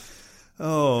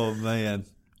 Oh, man.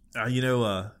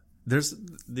 There's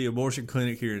the abortion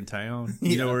clinic here in town.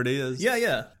 You know where it is?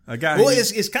 Yeah. A guy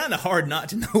it's kind of hard not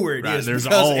to know where it is. There's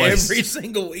because always every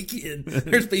single weekend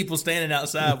there's people standing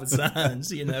outside with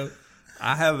signs, you know.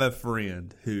 I have a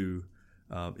friend who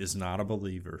is not a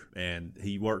believer, and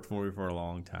he worked for me for a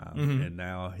long time, and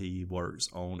now he works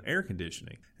on air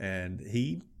conditioning. And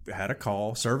he had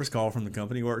a service call from the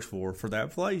company he works for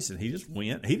that place, and he just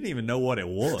went. He didn't even know what it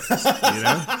was, you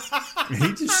know?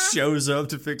 He just shows up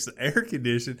to fix the air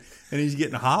condition, and he's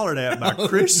getting hollered at by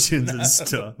Christians and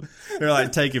stuff. They're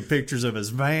like taking pictures of his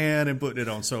van and putting it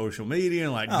on social media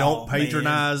and like, don't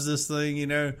patronize this thing, you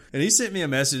know? And he sent me a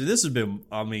message. This has been,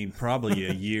 probably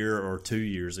a year or 2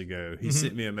 years ago. He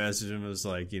sent me a message and was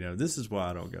like, you know, this is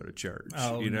why I don't go to church,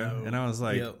 you know? No. And I was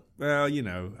like, well, you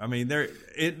know, I mean, their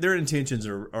intentions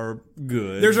are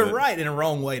good. There's a right and a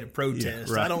wrong way to protest.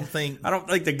 Yeah, right. I don't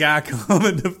think the guy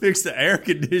coming to fix the air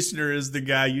conditioner is the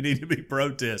guy you need to be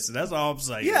protesting. That's all I'm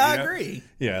saying. Yeah, I agree.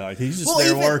 Yeah, like he's just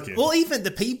there working. Well, even the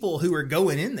people who are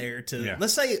going in there to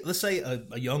let's say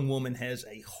a young woman has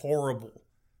a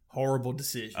horrible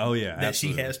decision. Oh yeah, that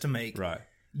absolutely. she has to make. Right.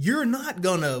 You're not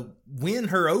going to win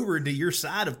her over to your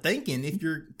side of thinking if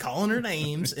you're calling her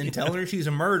names and telling her she's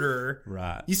a murderer.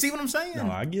 Right. You see what I'm saying? No,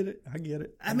 I get it.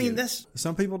 I mean, that's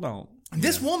some people don't.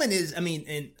 This woman is,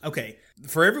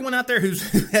 for everyone out there who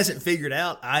hasn't figured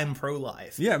out, I'm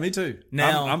pro-life. Yeah, me too.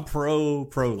 Now, I'm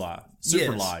pro-life.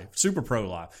 Super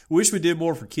pro-life. Wish we did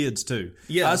more for kids too.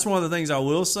 Yeah. That's one of the things I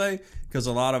will say, because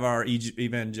a lot of our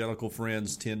evangelical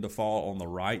friends tend to fall on the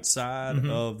right side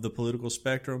of the political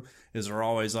spectrum. Is they're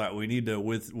always like, we need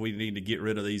to get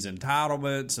rid of these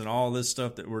entitlements and all this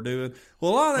stuff that we're doing.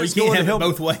 Well, a lot of that's going to help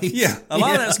both ways. Yeah, a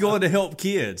lot of that's going to help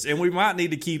kids, and we might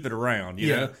need to keep it around.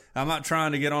 You know, I'm not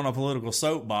trying to get on a political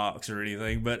soapbox or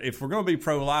anything, but if we're going to be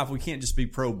pro-life, we can't just be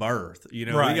pro-birth. You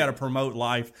know, we got to promote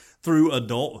life through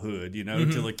adulthood. You know,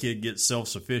 until a kid gets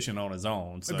self-sufficient on his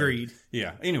own. So, agreed.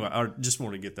 Yeah. Anyway, I just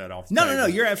want to get that off. The No, table.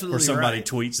 you're absolutely right. Or somebody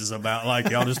tweets us about like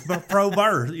y'all just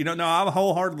pro-birth. You know, no, I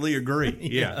wholeheartedly agree.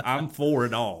 Yeah, I'm for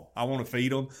it all. I want to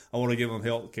feed them. I want to give them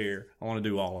health care. I want to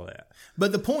do all of that.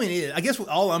 But the point is, I guess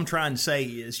all I'm trying to say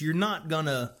is you're not going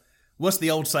to, what's the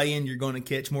old saying, you're going to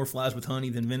catch more flies with honey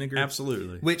than vinegar?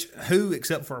 Absolutely. Which, who,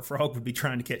 except for a frog, would be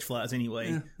trying to catch flies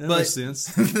anyway? Yeah, that makes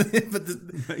sense. But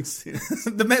makes sense.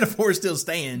 The metaphor still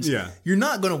stands. Yeah. You're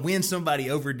not going to win somebody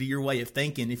over to your way of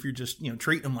thinking if you're just,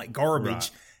 treating them like garbage.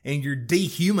 Right. And you're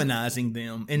dehumanizing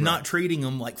them and not treating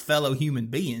them like fellow human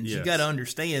beings. Yes. You got to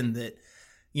understand that,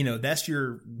 that's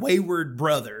your wayward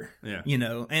brother. Yeah.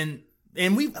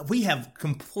 And we have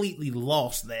completely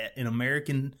lost that in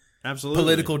American Absolutely.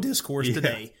 political discourse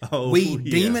today. We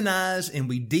demonize and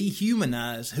we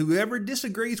dehumanize whoever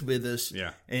disagrees with us.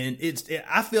 Yeah. And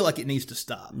I feel like it needs to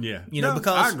stop. Yeah. Because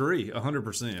I agree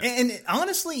 100%. And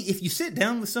honestly, if you sit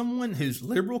down with someone who's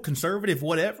liberal, conservative,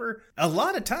 whatever, a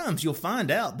lot of times you'll find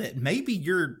out that maybe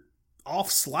you're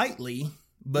off slightly,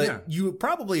 but you would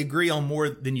probably agree on more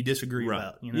than you disagree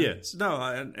about. Yes. No,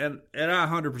 and I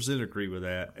 100% agree with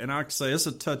that. And I can say it's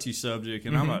a touchy subject,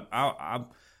 and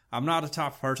I'm not a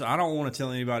type of person. I don't want to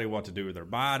tell anybody what to do with their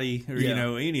body or,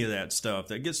 any of that stuff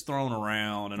that gets thrown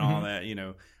around and all that,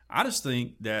 I just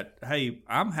think that, hey,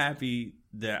 I'm happy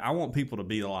that I want people to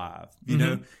be alive, you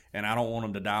know, and I don't want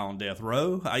them to die on death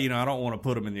row. I don't want to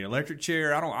put them in the electric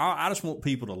chair. I just want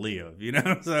people to live,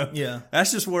 So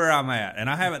that's just where I'm at. And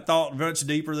I haven't thought much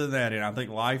deeper than that. And I think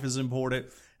life is important.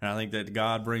 And I think that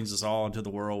God brings us all into the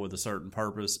world with a certain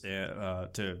purpose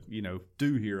to,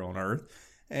 do here on earth.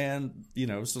 And,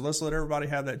 so let's let everybody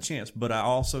have that chance. But I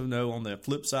also know on the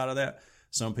flip side of that,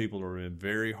 some people are in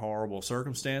very horrible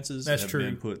circumstances. That's have true.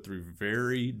 Been put through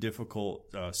very difficult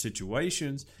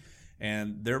situations.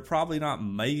 And they're probably not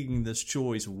making this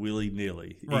choice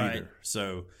willy-nilly either.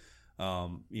 So,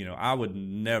 I would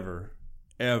never,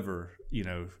 ever,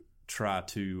 try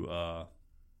to,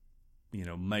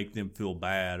 make them feel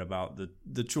bad about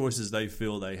the choices they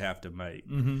feel they have to make.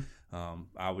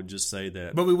 I would just say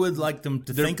that. But we would like them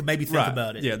to think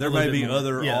about it. Yeah, there may be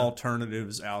other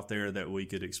alternatives out there that we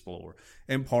could explore.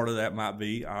 And part of that might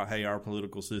be, our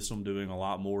political system doing a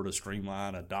lot more to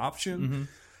streamline adoption,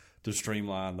 to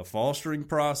streamline the fostering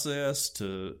process,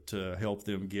 to help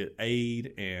them get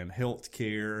aid and health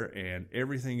care and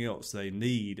everything else they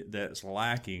need that's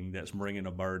lacking, that's bringing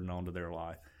a burden onto their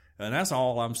life. And that's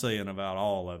all I'm saying about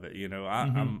all of it.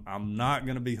 I'm not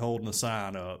going to be holding a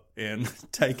sign up and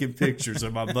taking pictures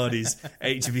of my buddy's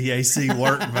HVAC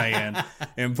work van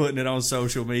and putting it on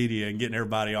social media and getting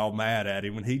everybody all mad at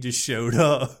him when he just showed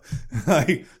up,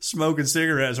 like smoking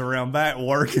cigarettes around back,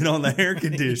 working on the air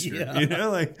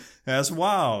conditioner. That's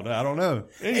wild. I don't know.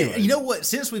 Anyway. You know what?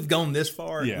 Since we've gone this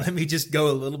far, let me just go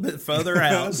a little bit further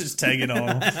out. Let's just take it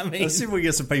on. Let's see if we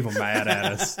get some people mad at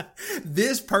us.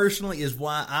 This personally is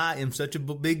why I am such a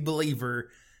big believer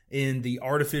in the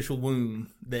artificial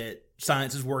womb that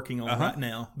science is working on right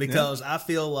now. Because I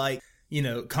feel like,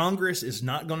 Congress is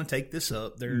not going to take this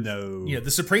up. The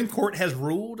Supreme Court has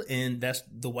ruled, and that's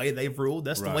the way they've ruled.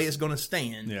 That's the way it's going to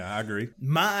stand. Yeah, I agree.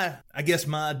 I guess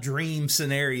my dream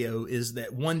scenario is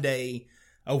that one day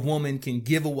a woman can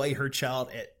give away her child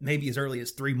at maybe as early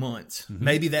as 3 months.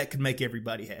 Maybe that could make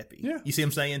everybody happy. Yeah. You see what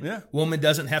I'm saying? Yeah. Woman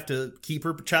doesn't have to keep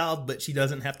her child, but she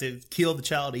doesn't have to kill the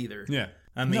child either. Yeah.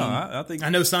 I mean, I think I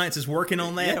know science is working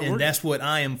on that, and that's what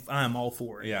I am all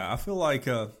for. Yeah, I feel like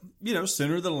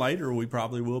sooner than later we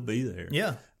probably will be there.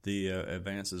 Yeah, the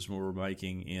advances we're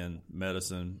making in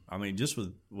medicine. I mean, just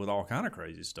with all kind of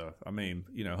crazy stuff. I mean,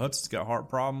 Hudson's got heart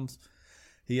problems.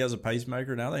 He has a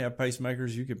pacemaker. Now they have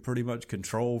pacemakers you can pretty much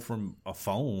control from a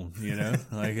phone.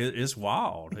 Like it's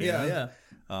wild. Yeah.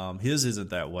 His isn't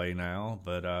that way now,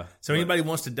 but so anybody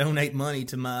wants to donate money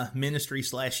to my ministry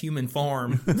 /human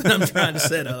farm that I'm trying to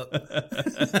set up,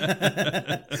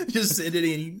 just send it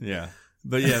in. Yeah,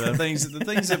 but the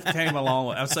things have came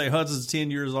along. I'd say Hudson's 10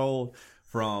 years old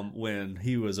from when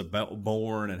he was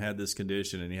born and had this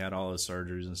condition and he had all his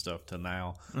surgeries and stuff to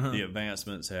now. The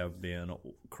advancements have been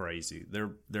crazy.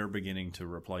 They're beginning to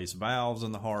replace valves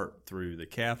in the heart through the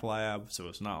cath lab, so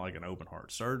it's not like an open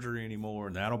heart surgery anymore,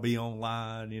 and that'll be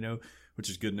online, which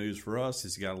is good news for us.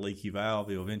 He's got a leaky valve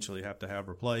he'll eventually have to have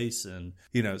replaced, and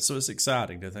so it's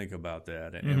exciting to think about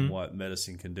that and what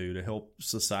medicine can do to help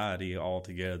society all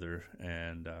together.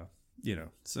 And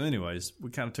so anyways, we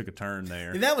kind of took a turn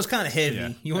there. That was kind of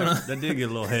heavy. Yeah, that did get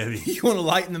a little heavy. You want to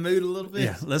lighten the mood a little bit?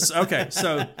 Yeah, okay.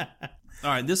 So, all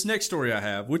right, this next story I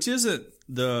have, which isn't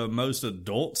the most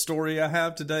adult story I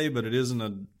have today, but it isn't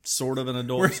a sort of an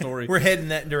adult story. We're heading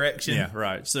that direction. Yeah,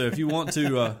 right. So if you want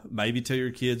to maybe tell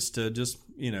your kids to just,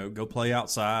 go play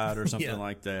outside or something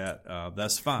like that,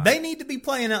 that's fine. They need to be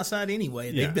playing outside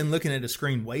anyway. They've been looking at a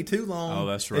screen way too long. Oh,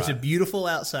 that's right. It's a beautiful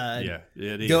outside. Yeah,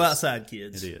 it is. Go outside,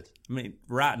 kids. It is. I mean,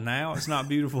 right now it's not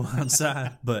beautiful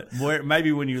outside, but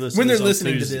maybe when you listen when to they're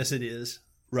listening Tuesday, to this, it is.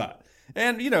 Right.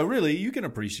 And, really, you can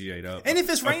appreciate and if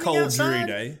it's raining cold, outside, dreary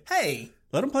day. Hey,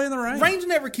 let them play in the rain. Rain's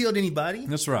never killed anybody.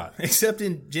 That's right. Except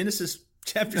in Genesis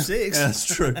chapter 6. That's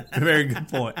true. Very good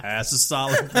point. That's a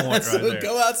solid point so right there.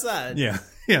 Go outside. Yeah.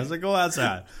 Yeah, so go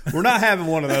outside. We're not having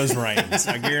one of those rains,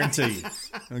 I guarantee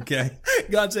you. Okay?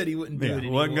 God said he wouldn't do it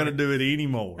anymore. Wasn't going to do it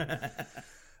anymore.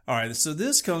 All right, so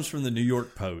this comes from the New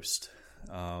York Post.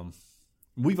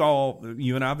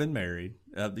 you and I have been married.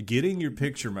 Getting your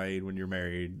picture made when you're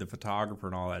married, the photographer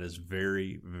and all that is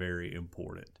very, very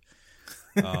important.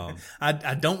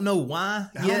 I don't know why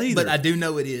yet, but I do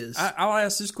know it is. I'll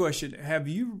ask this question. Have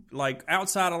you, like,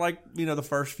 outside of, like, the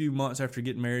first few months after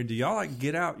getting married, do y'all, like,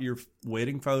 get out your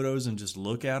wedding photos and just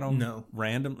look at them? No.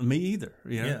 Random? Me either.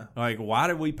 Yeah. Like, why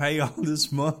did we pay all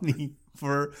this money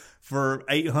for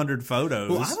 800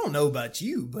 photos? Well, I don't know about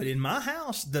you, but in my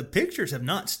house, the pictures have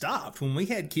not stopped. When we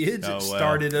had kids, it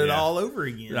started it all over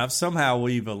again. Somehow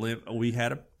we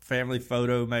had a family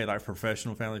photo made, like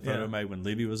professional family photo made when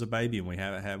Libby was a baby, and we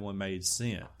haven't had one made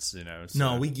since. So.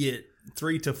 No, we get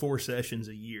 3 to 4 sessions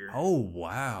a year. Oh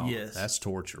wow! Yes, that's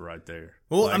torture right there.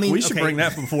 Well, I mean, we should bring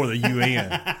that before the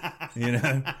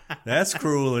UN. That's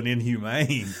cruel and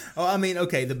inhumane. Oh, I mean,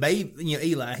 okay, the baby,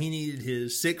 Eli, he needed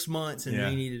his 6 months, and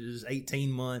he needed his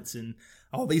 18 months, and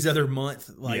all these other months.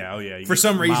 Like, for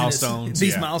some reason,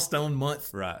 these milestone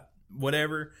months, right?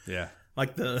 Whatever. Yeah.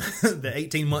 Like the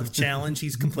 18-month challenge,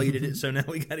 he's completed it. So now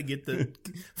we got to get the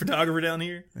photographer down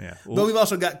here. Yeah, but we've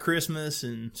also got Christmas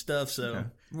and stuff. So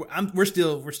we're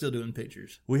still doing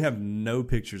pictures. We have no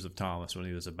pictures of Thomas when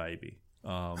he was a baby. They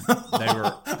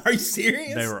were. Are you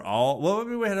serious? They were all. Well, I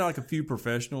mean, we had like a few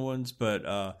professional ones,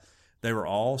 but they were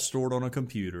all stored on a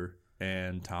computer,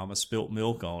 and Thomas spilt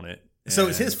milk on it. So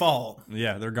it's his fault.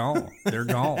 Yeah, they're gone. They're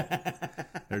gone.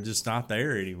 They're just not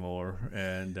there anymore.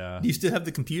 And do you still have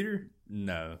the computer?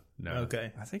 No.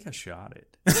 Okay. I think I shot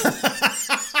it.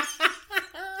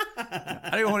 I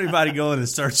didn't want anybody going and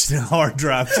searching the hard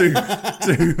drive too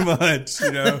much.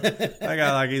 I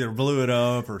got like either blew it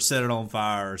up or set it on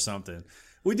fire or something.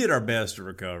 We did our best to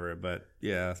recover it, but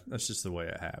yeah, that's just the way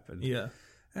it happened. Yeah,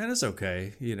 and it's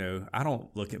okay. I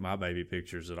don't look at my baby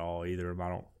pictures at all either. I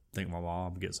don't think my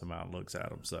mom gets them out and looks at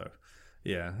them. So,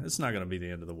 yeah, it's not going to be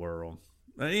the end of the world.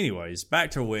 But anyways,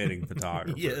 back to wedding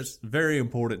photographers. Yes. Very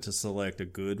important to select a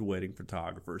good wedding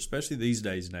photographer, especially these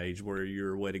days and age where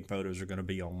your wedding photos are going to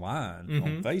be online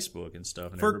on Facebook and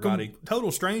stuff. And for everybody,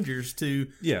 total strangers to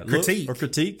critique.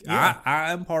 Critique. Yeah.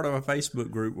 I am part of a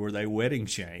Facebook group where they wedding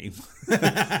shame.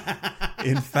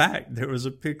 In fact, there was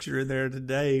a picture in there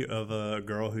today of a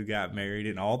girl who got married,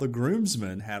 and all the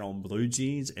groomsmen had on blue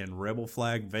jeans and rebel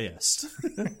flag vest.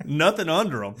 Nothing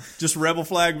under them, just rebel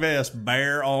flag vest,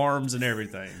 bare arms and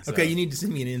everything. So. Okay, you need to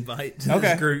send me an invite to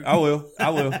this group. I will.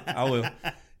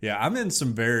 Yeah, I'm in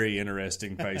some very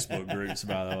interesting Facebook groups,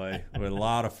 by the way, with a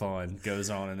lot of fun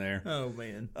goes on in there. Oh,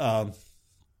 man.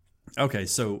 Okay,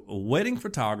 so a wedding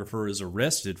photographer is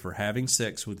arrested for having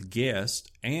sex with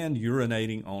guests and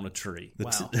urinating on a tree.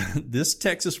 Wow. This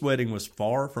Texas wedding was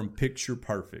far from picture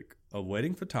perfect. A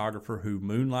wedding photographer who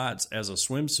moonlights as a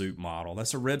swimsuit model,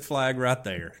 that's a red flag right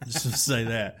there, just to say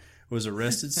that, was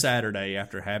arrested Saturday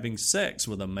after having sex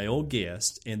with a male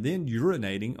guest and then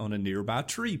urinating on a nearby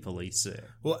tree, police said.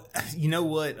 Well, you know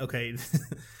what? Okay,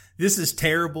 this is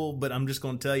terrible, but I'm just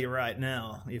going to tell you right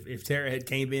now. If Tara had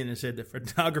came in and said the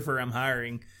photographer I'm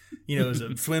hiring, is a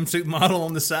swimsuit model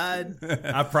on the side,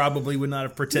 I probably would not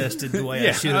have protested the way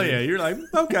I should. Oh yeah, you're like,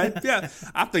 okay, yeah,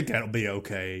 I think that'll be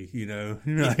okay. You're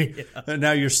like,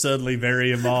 now you're suddenly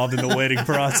very involved in the wedding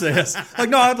process. Like,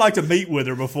 no, I'd like to meet with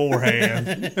her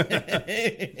beforehand.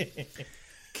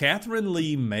 Catherine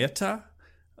Lee Mehta,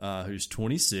 who's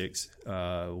 26,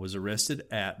 was arrested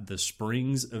at the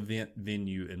Springs event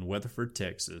venue in Weatherford,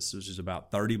 Texas, which is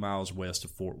about 30 miles west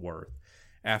of Fort Worth,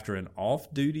 after an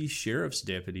off-duty sheriff's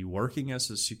deputy working as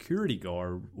a security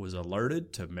guard was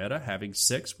alerted to Mehta having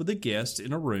sex with a guest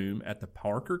in a room at the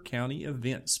Parker County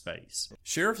event space.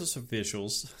 Sheriff's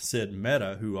officials said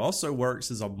Mehta, who also works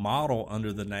as a model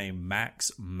under the name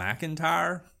Max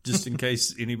McIntyre, just in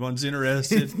case anyone's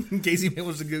interested. In case he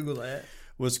wants to Google that.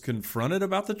 Was confronted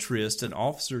about the tryst, and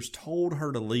officers told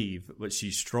her to leave, but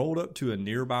she strolled up to a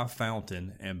nearby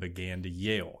fountain and began to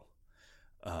yell.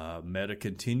 Mehta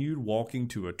continued walking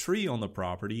to a tree on the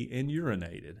property and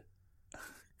urinated.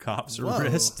 Cops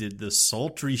arrested the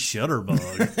sultry shutterbug,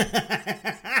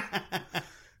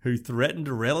 who threatened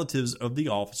relatives of the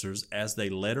officers as they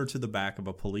led her to the back of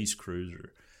a police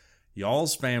cruiser.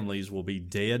 Y'all's families will be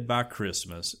dead by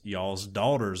Christmas. Y'all's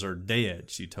daughters are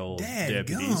dead, she told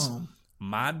deputies. Gum.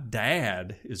 My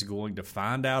dad is going to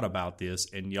find out about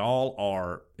this, and y'all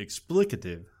are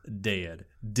explicative dead.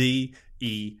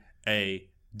 D-E-A-D.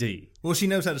 Well, she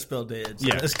knows how to spell dead, so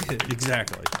that's good.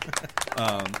 Exactly.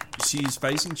 She's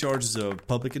facing charges of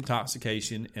public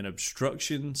intoxication and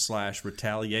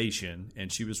obstruction/retaliation,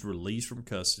 and she was released from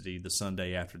custody the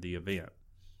Sunday after the event.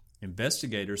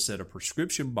 Investigators said a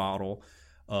prescription bottle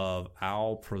of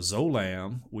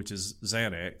alprazolam, which is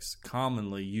Xanax,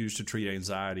 commonly used to treat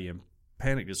anxiety and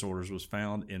panic disorders was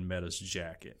found in Meta's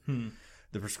jacket.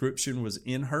 The prescription was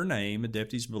in her name, and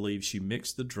deputies believe she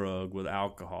mixed the drug with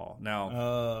alcohol.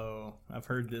 Now, I've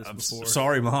heard this before.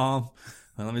 Sorry, Mom.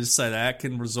 Well, let me just say that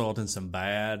can result in some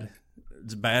bad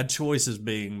choices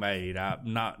being made.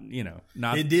 Not.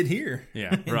 It did here.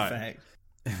 Yeah, in right. fact.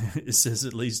 It says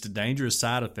it leads to dangerous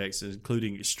side effects,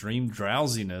 including extreme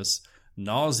drowsiness,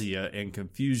 nausea, and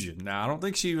confusion. Now, I don't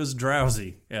think she was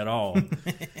drowsy at all.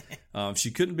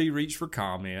 She couldn't be reached for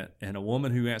comment, and a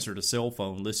woman who answered a cell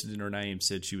phone listed in her name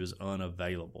said she was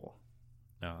unavailable.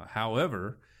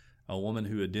 However, a woman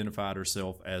who identified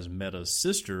herself as Meta's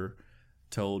sister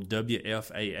told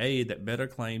WFAA that Meta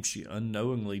claimed she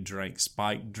unknowingly drank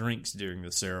spiked drinks during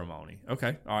the ceremony.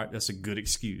 Okay, all right, that's a good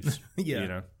excuse.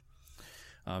 Yeah.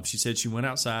 She said she went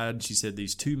outside. She said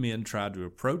these two men tried to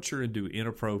approach her and do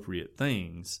inappropriate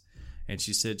things. And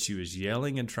she said she was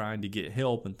yelling and trying to get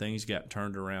help, and things got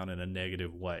turned around in a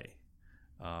negative way.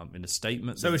 In a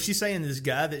statement. So is she saying this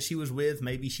guy that she was with,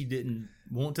 maybe she didn't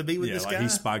want to be with this guy? He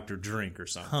spiked her drink or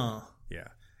something. Huh. Yeah.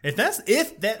 If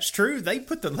that's true, they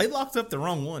locked up the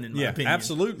wrong one, in my opinion.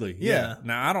 Absolutely. Yeah.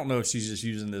 Now, I don't know if she's just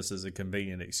using this as a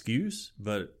convenient excuse,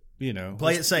 but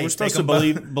play it safe. We're supposed to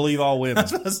believe all women. I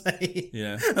was going to say,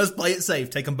 let's play it safe.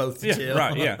 Take them both to jail.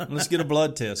 Right. Yeah. Let's get a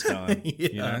blood test done.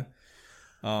 Yeah.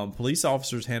 Police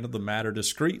officers handled the matter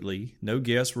discreetly. No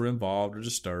guests were involved or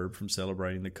disturbed from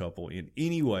celebrating the couple in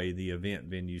any way, the event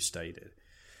venue stated.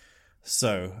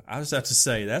 So I just have to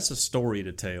say that's a story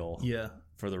to tell. Yeah.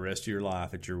 For the rest of your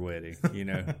life at your wedding,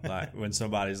 like when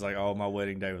somebody's like, "Oh, my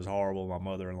wedding day was horrible. My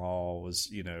mother-in-law was,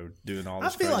 doing all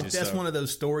this." I feel like that's stuff. One of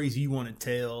those stories you want to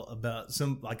tell about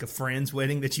a friend's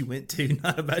wedding that you went to,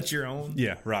 not about your own.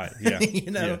 Yeah, right. Yeah,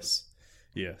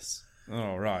 Yes.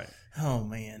 All right. Oh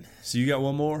man. So you got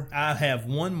one more? I have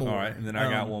one more. All right, and then I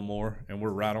got one more, and we're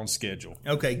right on schedule.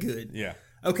 Okay, good. Yeah.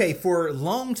 Okay, for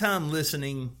long-time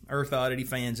listening Earth Oddity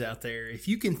fans out there, if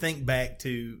you can think back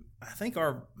to, I think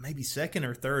our maybe second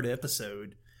or third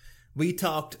episode, we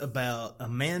talked about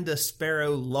Amanda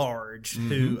Sparrow Large,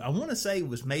 who I want to say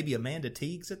was maybe Amanda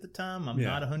Teagues at the time. I'm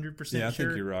not 100% sure. Yeah, I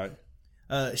think you're right.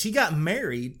 She got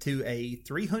married to a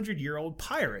 300-year-old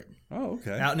pirate. Oh,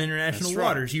 okay. Out in international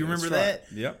waters. You remember that?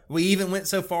 Yep. We even went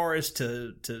so far as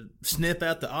to snip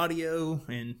out the audio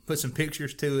and put some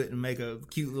pictures to it and make a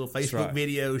cute little Facebook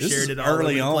video. Shared it all over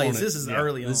the place. This is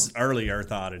early on. This is early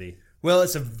Earth Oddity. Well,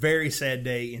 it's a very sad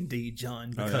day indeed,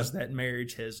 John, because that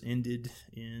marriage has ended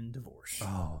in divorce.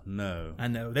 Oh, no. I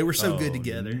know. They were so good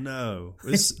together. No.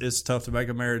 It's tough to make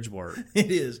a marriage work.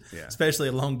 It is. Yeah. Especially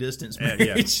a long-distance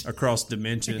marriage. Across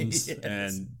dimensions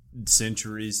and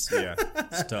centuries. Yeah,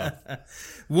 it's tough.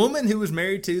 Woman who was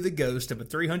married to the ghost of a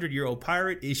 300-year-old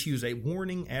pirate issues a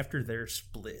warning after their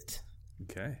split.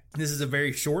 Okay. This is a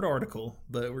very short article,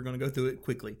 but we're going to go through it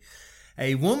quickly.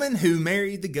 A woman who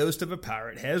married the ghost of a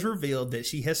pirate has revealed that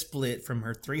she has split from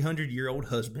her 300-year-old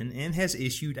husband and has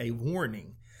issued a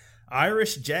warning.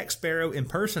 Irish Jack Sparrow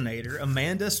impersonator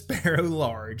Amanda Sparrow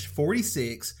Large,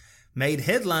 46, made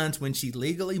headlines when she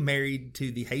legally married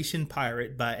to the Haitian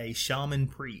pirate by a shaman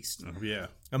priest. Oh, yeah.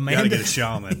 Amanda, gotta get a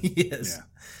shaman. Yes.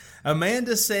 Yeah.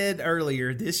 Amanda said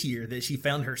earlier this year that she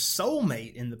found her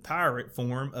soulmate in the pirate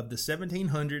form of the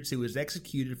 1700s who was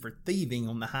executed for thieving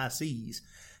on the high seas.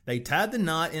 They tied the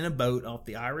knot in a boat off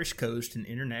the Irish coast in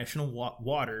international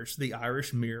waters, the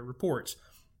Irish Mirror reports.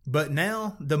 But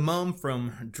now the mum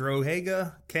from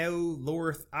Drogheda,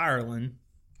 Lorth, Ireland,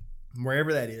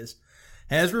 wherever that is,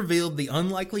 has revealed the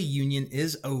unlikely union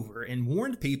is over and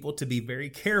warned people to be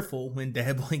very careful when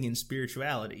dabbling in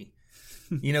spirituality.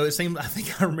 It seemed, I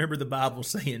think I remember the Bible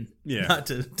saying not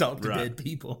to talk to dead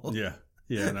people. Yeah.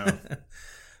 Yeah, no.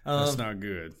 That's not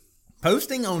good.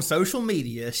 Posting on social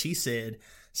media, she said,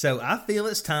 "So I feel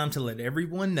it's time to let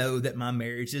everyone know that my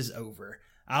marriage is over.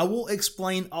 I will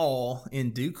explain all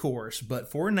in due course,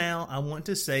 but for now, I want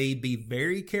to say be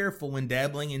very careful when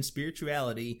dabbling in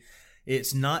spirituality.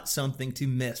 It's not something to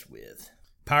mess with."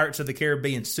 Pirates of the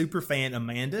Caribbean superfan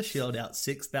Amanda shelled out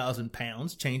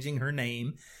 £6,000, changing her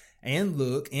name and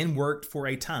look, and worked for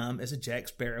a time as a Jack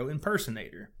Sparrow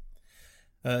impersonator.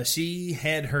 She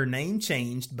had her name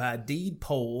changed by deed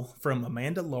poll from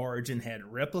Amanda Large and had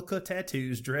replica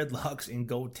tattoos, dreadlocks, and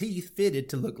gold teeth fitted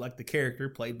to look like the character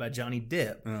played by Johnny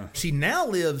Depp. She now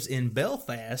lives in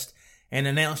Belfast and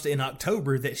announced in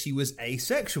October that she was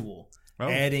asexual,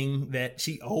 adding that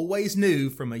she always knew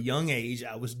from a young age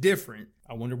I was different.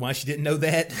 I wonder why she didn't know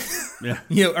that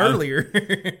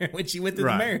earlier when she went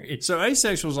through the marriage. So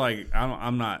asexual is like,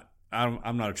 I'm not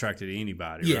attracted to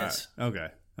anybody, yes. Right?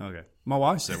 Okay. My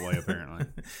wife's that way, apparently.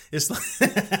 It's like,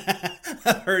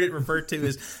 I've heard it referred to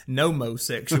as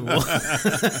nomosexual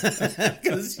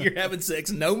because you're having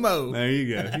sex no-mo. There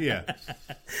you go.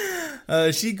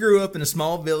 Yeah. She grew up in a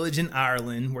small village in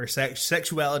Ireland where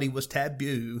sexuality was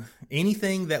taboo.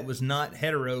 Anything that was not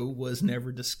hetero was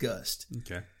never discussed.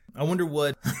 Okay. I wonder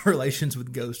what relations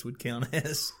with ghosts would count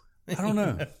as. I don't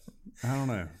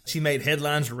know. She made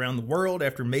headlines around the world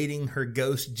after meeting her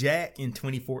ghost Jack in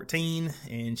 2014,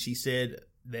 and she said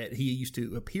that he used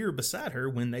to appear beside her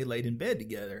when they laid in bed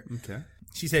together. Okay.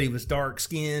 She said he was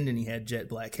dark-skinned and he had jet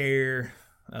black hair.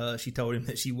 She told him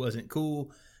that she wasn't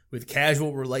cool with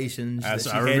casual relations, that she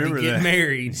had to get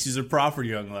married. She's a proper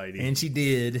young lady. And she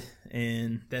did,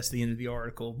 and that's the end of the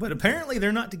article. But apparently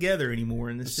they're not together anymore,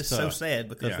 and it's just so sad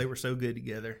because they were so good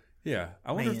together. Yeah.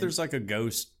 I wonder if there's like a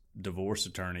ghost divorce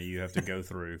attorney you have to go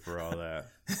through for all that.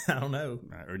 I don't know.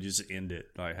 Or just end it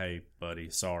like, hey, buddy,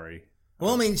 sorry.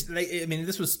 Well, I mean,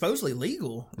 this was supposedly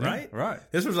legal, right? Yeah, right.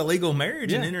 This was a legal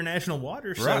marriage in international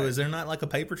waters. So is there not like a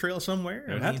paper trail somewhere?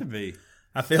 It would have to be.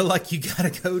 I feel like you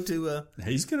got to go to a...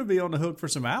 He's going to be on the hook for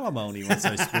some alimony once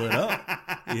they split up.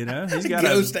 You know, he's got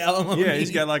ghost alimony. Yeah,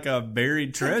 he's got like a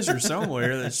buried treasure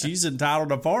somewhere that she's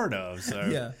entitled a part of. So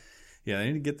yeah, they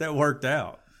need to get that worked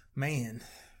out. Man.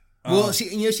 Well,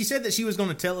 she said that she was going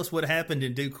to tell us what happened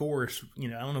in due course. I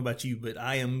don't know about you, but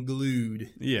I am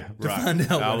glued. Yeah, to find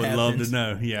out I what would happens. love to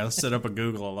know. Yeah, let's set up a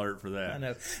Google alert for that. I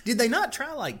know. Did they not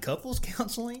try like couples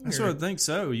counseling? That's what I think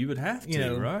so. You would have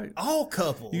to, right? All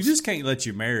couples. You just can't let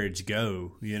your marriage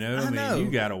go. You know, I mean,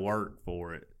 you got to work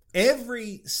for it.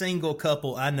 Every single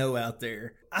couple I know out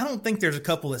there, I don't think there's a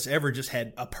couple that's ever just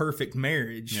had a perfect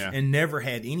marriage and never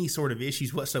had any sort of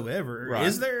issues whatsoever. Right.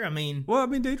 Is there? I mean... Well,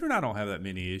 Deidre and I don't have that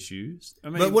many issues.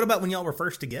 But what about when y'all were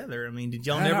first together? I mean, did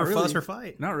y'all never fuss or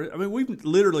fight? Not really. I mean, we've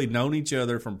literally known each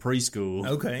other from preschool.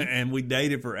 Okay. And we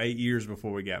dated for 8 years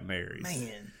before we got married.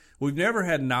 Man. We've never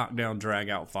had knockdown,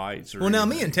 drag-out fights. Well, now,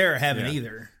 me and Tara haven't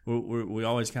either. We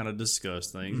always kind of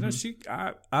discuss things.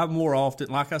 Mm-hmm. I more often,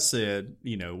 like I said,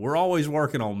 we're always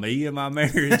working on me in my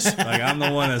marriage. Like I'm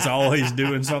the one that's always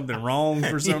doing something wrong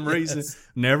for some reason.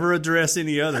 Never address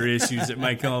any other issues that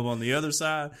may come up on the other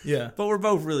side. Yeah. But we're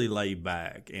both really laid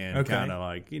back and kind of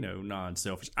like,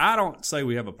 non-selfish. I don't say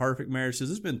we have a perfect marriage because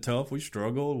it's been tough. We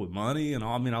struggled with money and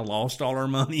all. I mean, I lost all our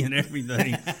money and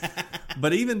everything.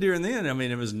 But even during then,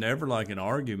 it was never like an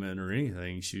argument or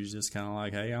anything. She was just kind of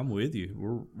like, hey, I'm with you.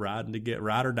 We're riding to get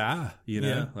ride or die,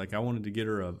 Yeah. Like I wanted to get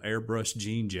her a airbrush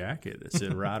jean jacket that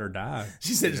said ride or die.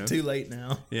 She said it's too late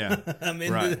now. Yeah. I'm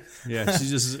in right. Yeah. She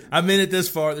just, I'm in it this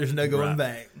far. There's no going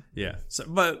back. Yeah. So,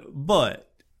 but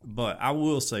I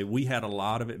will say we had a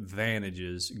lot of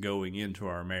advantages going into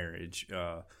our marriage.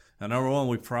 Now, number one,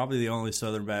 we're probably the only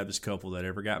Southern Baptist couple that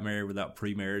ever got married without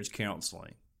pre-marriage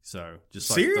counseling. So just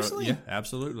like seriously? Yeah,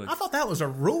 absolutely. I thought that was a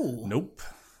rule. Nope.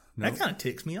 That kind of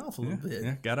ticks me off a little bit.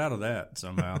 Yeah, got out of that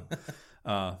somehow.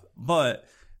 But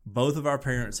both of our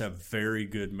parents have very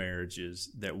good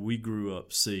marriages that we grew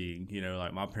up seeing.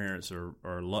 Like my parents are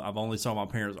I've only saw my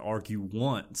parents argue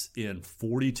once in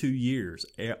 42 years.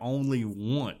 Only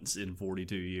once in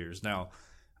 42 years. Now,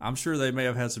 I'm sure they may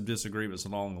have had some disagreements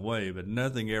along the way, but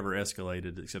nothing ever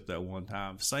escalated except that one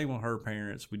time. Same with her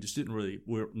parents. We just didn't really,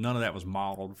 none of that was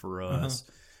modeled for us.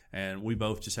 And we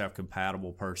both just have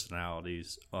compatible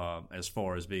personalities as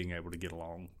far as being able to get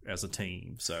along as a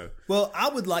team. So, well, I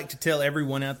would like to tell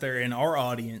everyone out there in our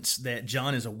audience that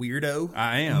John is a weirdo.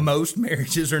 I am. Most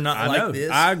marriages are not like this.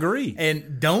 I agree.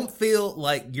 And don't feel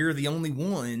like you're the only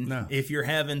one. No. If you're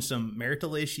having some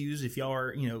marital issues, if y'all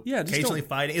are, just occasionally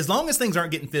fighting, as long as things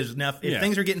aren't getting physical. Now, if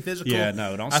things are getting physical, don't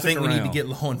I think we around. need to get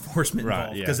law enforcement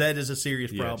involved because that is a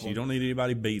serious problem. You don't need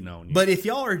anybody beating on you. But if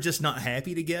y'all are just not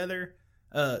happy together,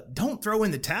 don't throw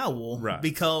in the towel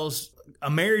because a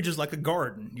marriage is like a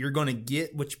garden. You're going to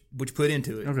get what you put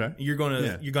into it. Okay. You're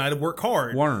going to work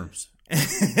hard. Worms.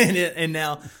 and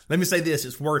now let me say this: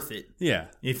 it's worth it. Yeah.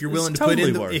 If you're willing to put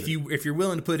in if you're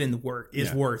willing to put in the work,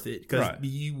 it's worth it because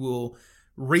you will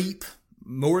reap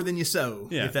more than you sow.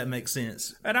 If that makes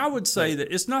sense. And I would say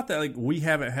that it's not that like we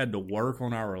haven't had to work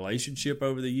on our relationship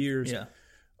over the years. Yeah.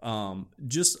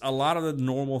 Just a lot of the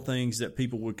normal things that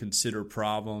people would consider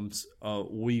problems,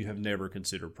 we have never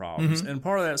considered problems. And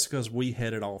part of that's because we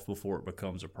head it off before it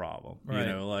becomes a problem.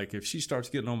 Right. Like if she starts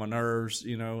getting on my nerves,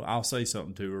 I'll say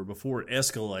something to her before it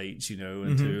escalates,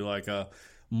 into like a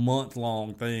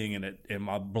month-long thing and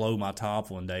I blow my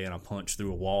top one day and I punch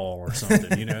through a wall or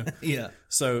something, Yeah.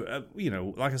 So,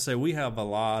 like I say, we have a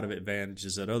lot of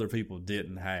advantages that other people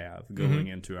didn't have going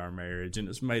into our marriage, and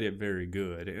it's made it very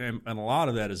good. And a lot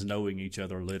of that is knowing each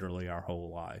other literally our whole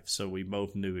life. So we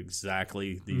both knew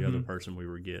exactly the other person we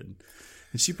were getting.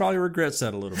 And she probably regrets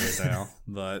that a little bit now,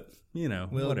 but Well,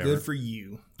 whatever. good for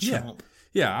you, chump.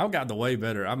 Yeah, I've gotten the way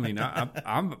better. I mean,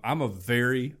 I'm a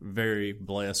very, very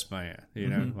blessed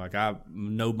man. Like I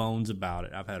no bones about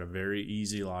it. I've had a very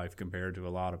easy life compared to a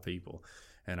lot of people,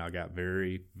 and I got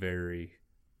very, very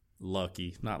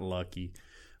lucky. Not lucky,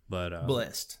 but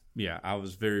Blessed. Yeah, I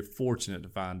was very fortunate to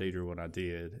find Deidre when I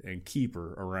did and keep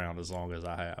her around as long as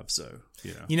I have. So,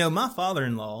 my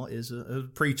father-in-law is a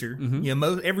preacher.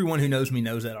 Everyone who knows me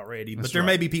knows that already, but there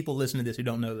may be people listening to this who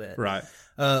don't know that. Right.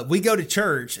 We go to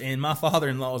church, and my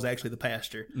father-in-law is actually the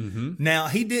pastor. Now,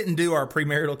 he didn't do our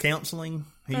premarital counseling.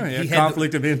 He had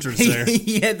conflict of interest there.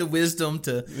 He had the wisdom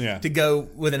to go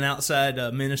with an outside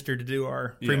minister to do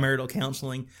our premarital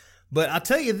counseling. But I'll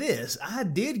tell you this, I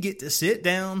did get to sit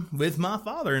down with my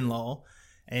father-in-law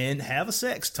and have a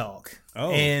sex talk.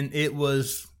 Oh. And it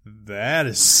was... That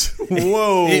is...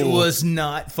 Whoa. It was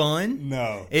not fun.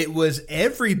 No. It was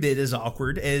every bit as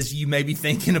awkward as you may be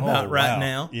thinking about right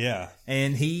now. Yeah.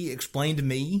 And he explained to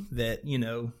me that,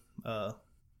 that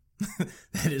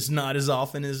is not as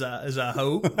often as I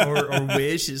hope or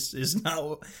wish. Is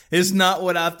not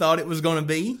what I thought it was going to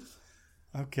be.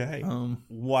 Okay.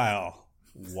 Wow.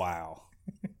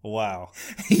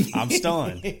 I'm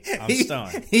stunned.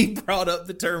 He brought up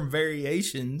the term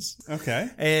variations. Okay.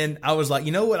 And I was like,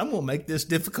 you know what? I'm going to make this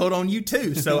difficult on you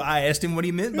too. So I asked him what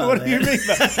he meant by that. What do you mean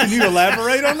by that? Can you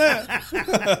elaborate on that?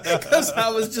 Because I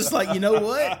was just like, you know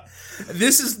what?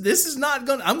 This is not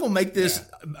going to, I'm going to make this,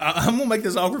 I'm going to make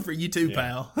this awkward for you too,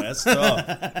 pal. That's tough.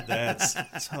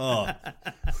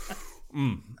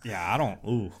 Yeah, I don't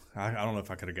know if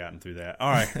I could have gotten through that.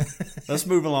 All right, let's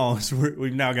move along. So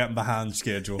we've now gotten behind the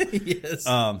schedule. Yes.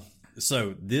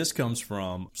 So this comes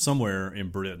from somewhere in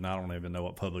Britain. I don't even know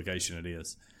what publication it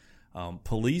is.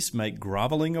 Police make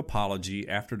groveling apology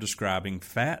after describing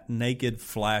fat, naked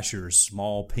flasher's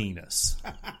small penis.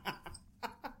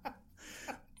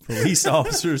 Police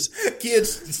officers...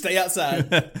 Kids, stay outside.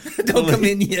 Don't come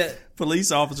in yet.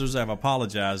 Police officers have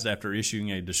apologized after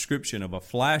issuing a description of a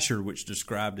flasher which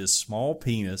described his small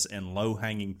penis and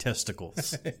low-hanging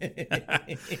testicles.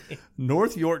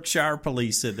 North Yorkshire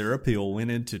police said their appeal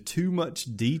went into too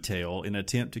much detail in an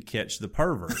attempt to catch the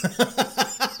pervert.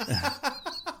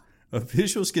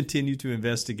 Officials continue to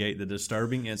investigate the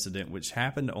disturbing incident which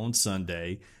happened on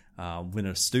Sunday when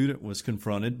a student was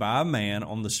confronted by a man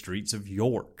on the streets of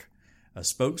York. A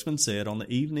spokesman said on the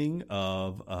evening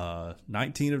of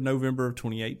 19th of November of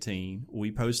 2018,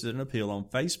 we posted an appeal on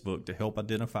Facebook to help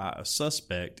identify a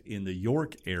suspect in the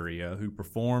York area who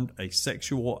performed a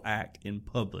sexual act in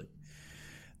public.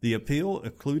 The appeal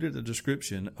included a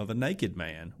description of a naked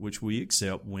man, which we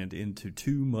accept went into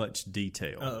too much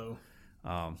detail.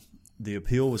 The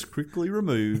appeal was quickly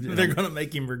removed. They're going to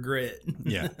make him regret.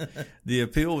 Yeah. The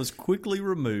appeal was quickly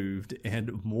removed and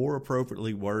a more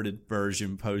appropriately worded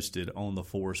version posted on the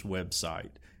Force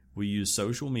website. We use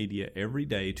social media every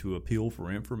day to appeal for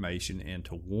information and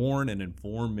to warn and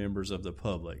inform members of the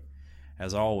public.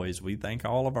 As always, we thank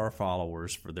all of our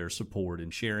followers for their support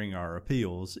in sharing our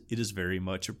appeals. It is very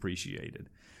much appreciated.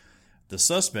 The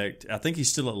suspect, I think he's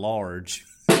still at large.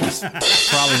 It's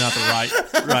probably not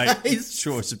the right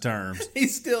choice of terms.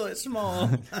 He's still at small.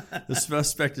 The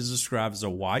suspect is described as a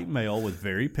white male with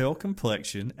very pale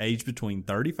complexion, aged between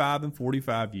 35 and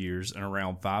 45 years, and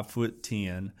around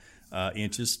 5'10"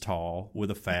 inches tall,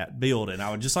 with a fat build. And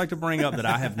I would just like to bring up that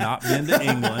I have not been to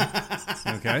England.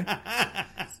 Okay.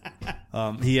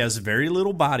 He has very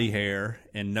little body hair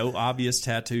and no obvious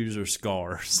tattoos or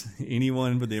scars.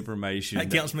 Anyone with information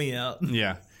that counts me out.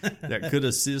 Yeah. That could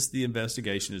assist the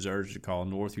investigation is urged to call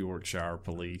North Yorkshire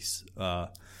police.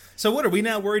 So what, are we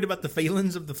now worried about the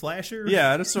feelings of the flasher?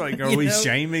 Yeah, that's like, are we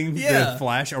shaming the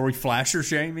flash? Are we flasher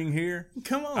shaming here?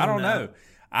 Come on. I don't know.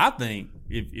 I think,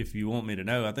 if you want me to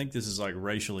know, I think this is like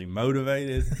racially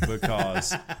motivated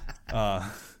because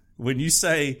when you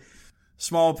say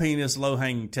small penis,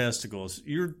 low-hanging testicles,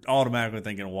 you're automatically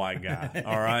thinking a white guy,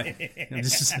 all right?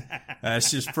 That's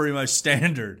just pretty much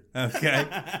standard, okay?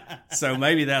 So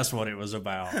maybe that's what it was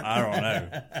about. I don't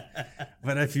know.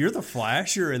 But if you're the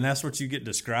flasher and that's what you get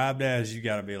described as, you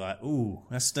got to be like, ooh,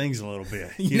 that stings a little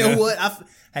bit. You know what?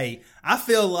 I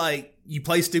feel like you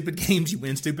play stupid games, you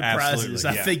win stupid prizes.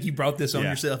 I think you brought this on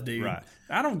yourself, dude. Right.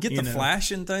 I don't get the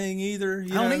flashing thing either. I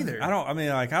don't either. I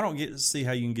don't get to see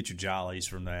how you can get your jollies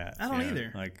from that. I don't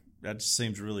either. Like, that just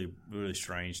seems really, really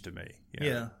strange to me.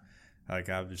 Yeah. Like,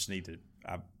 I just need to,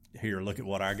 here, look at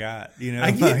what I got.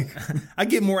 I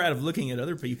get more out of looking at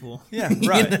other people. Yeah,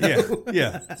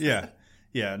 right.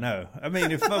 Yeah, no. I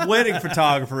mean, if a wedding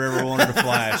photographer ever wanted to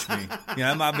flash me,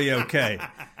 that might be okay.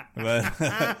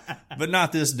 but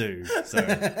not this dude. So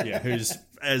yeah, who's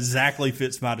exactly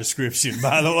fits my description,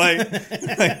 by the way.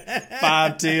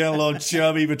 5'10", a little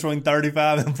chubby, between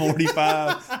 35 and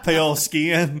 45, pale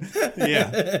skin.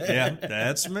 Yeah,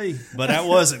 that's me. But that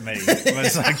wasn't me.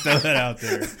 Let's like throw that out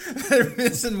there. They're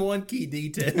missing one key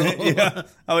detail. Yeah.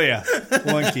 Oh yeah,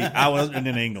 one key. I wasn't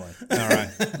in England. All right.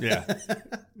 Yeah.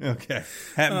 Okay.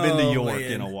 Haven't been to York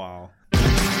in a while.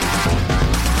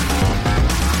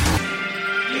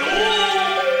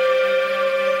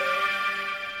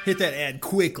 Hit that ad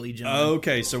quickly, John.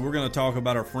 Okay, so we're going to talk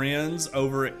about our friends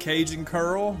over at Cajun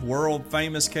Curl, world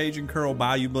famous Cajun Curl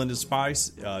Bayou Blended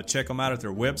Spice. Check them out at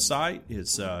their website.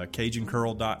 It's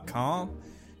CajunCurl.com.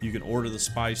 You can order the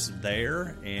spice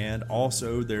there, and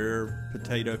also their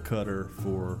potato cutter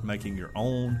for making your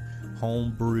own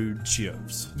home brewed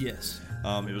chips. Yes.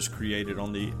 It was created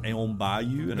on the Elm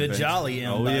Bayou. The jolly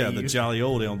Elm Bayou. Oh, yeah, the jolly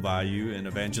old Elm Bayou in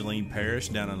Evangeline Parish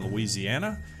down in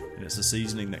Louisiana. And it's a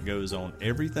seasoning that goes on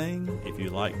everything. If you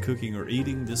like cooking or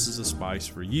eating, this is a spice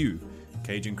for you.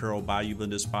 Cajun Curl Bayou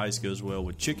Blended Spice goes well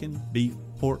with chicken, beef,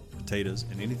 pork, potatoes,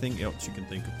 and anything else you can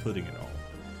think of putting it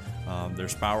on. Their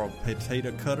spiral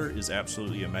potato cutter is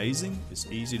absolutely amazing. It's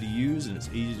easy to use and it's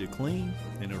easy to clean,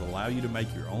 and it'll allow you to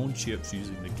make your own chips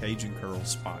using the Cajun Curl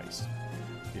spice.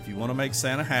 If you want to make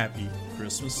Santa happy,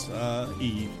 Christmas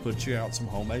Eve, put you out some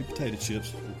homemade potato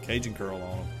chips with Cajun Curl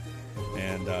on them.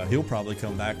 And he'll probably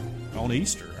come back on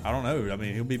Easter. I don't know. I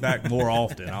mean, he'll be back more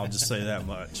often. I'll just say that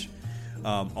much.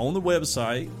 On the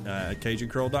website,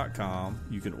 CajunCurl.com,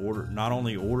 you can not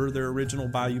only order their original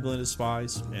Bayou Blended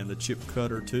Spice and the chip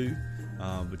cutter too,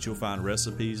 but you'll find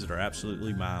recipes that are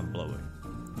absolutely mind-blowing.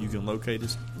 You can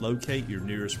locate your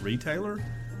nearest retailer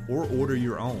or order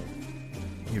your own.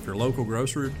 If your local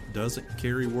grocer doesn't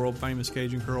carry world-famous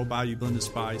Cajun Curl Bayou Blended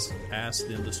Spice, ask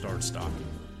them to start stocking.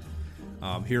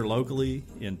 Here locally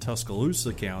in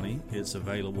Tuscaloosa County, it's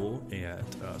available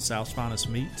at South's Finest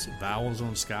Meats, Vowels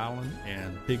on Skyland,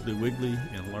 and Piggly Wiggly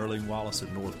in Lurleen Wallace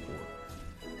at Northport.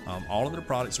 All of their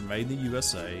products are made in the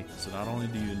USA, so not only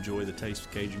do you enjoy the taste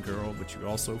of Cajun Curl, but you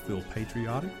also feel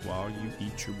patriotic while you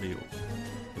eat your meal.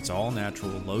 It's all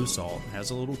natural, low salt, has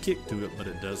a little kick to it, but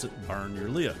it doesn't burn your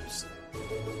lips.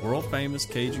 World famous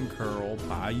Cajun Curl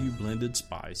Bayou Blended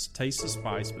Spice. Taste the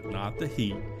spice, but not the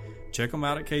heat. Check them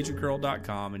out at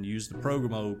CajunCurl.com and use the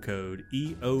promo code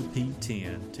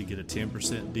EOP10 to get a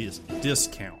 10%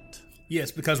 discount.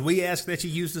 Yes, because we ask that you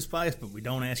use the spice, but we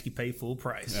don't ask you pay full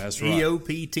price. That's right.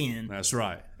 EOP10. That's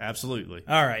right. Absolutely.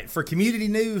 All right. For community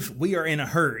news, we are in a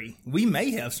hurry. We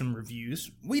may have some reviews.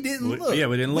 We didn't look. Yeah,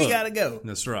 we didn't look. We got to go.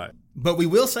 That's right. But we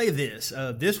will say this.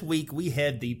 This week, we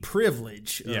had the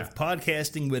privilege of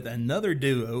podcasting with another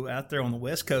duo out there on the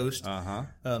West Coast,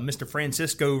 Mr.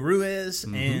 Francisco Ruiz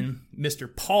and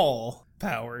Mr. Paul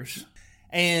Powers.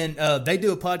 And they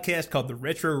do a podcast called the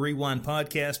Retro Rewind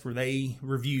Podcast, where they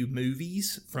review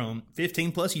movies from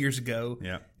 15 plus years ago.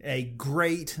 Yeah. A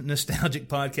great nostalgic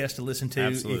podcast to listen to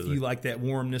if you like that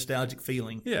warm nostalgic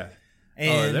feeling. Yeah.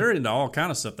 And they're into all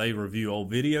kind of stuff. They review old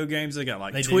video games. They got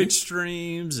like Twitch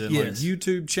streams and like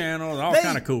YouTube channels, all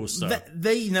kind of cool stuff.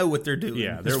 They know what they're doing.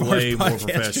 Yeah, they're way more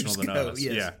professional than go. us.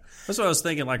 Yes. Yeah. That's what I was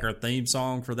thinking, like our theme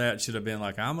song for that should have been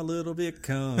like, I'm a little bit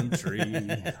country,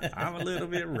 I'm a little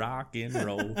bit rock and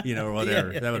roll, or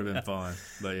whatever. Yeah. That would have been fun.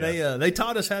 But yeah. They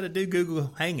taught us how to do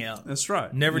Google Hangout. That's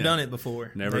right. Never done it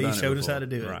before. They showed us how to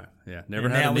do it. Right. Yeah. Never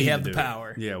and had now a we need have to the do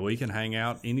power. It. Yeah, we can hang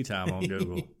out anytime on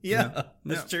Google.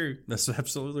 That's true. That's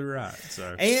absolutely right.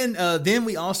 So, and then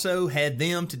we also had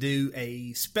them to do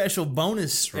a special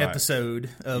bonus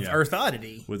episode of Earth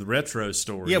Oddity. With retro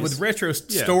stories. Yeah, with retro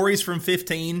stories from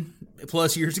 15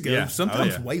 plus years ago. Yeah.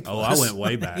 Sometimes way plus. Oh, I went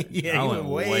way back. I went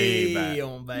way back.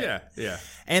 On back. Yeah, yeah.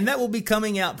 And that will be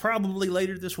coming out probably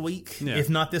later this week. Yeah. If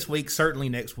not this week, certainly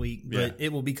next week. But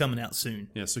it will be coming out soon.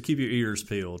 Yeah, so keep your ears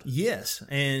peeled. Yes.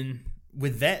 And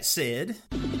with that said,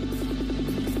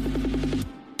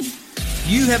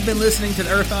 you have been listening to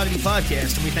the Earth Oddity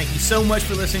Podcast, and we thank you so much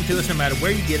for listening to us no matter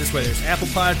where you get us, whether it's Apple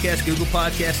Podcasts, Google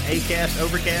Podcasts, Acast,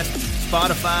 Overcast,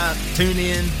 Spotify,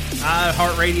 TuneIn,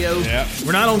 iHeartRadio. Yeah.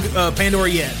 We're not on Pandora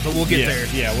yet, but we'll get there.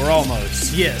 Yeah, we're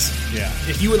almost. Yes. Yeah.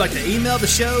 If you would like to email the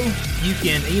show, you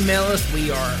can email us.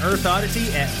 We are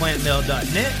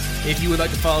earthoddity@planetmail.net. If you would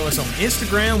like to follow us on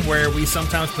Instagram, where we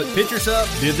sometimes put pictures up.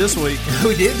 Did this week.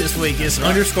 We did this week. It's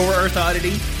 _Earth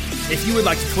Oddity. If you would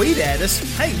like to tweet at us,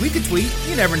 hey, we could tweet.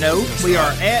 You never know. We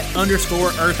are at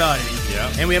 @Earth Oddity. Yeah.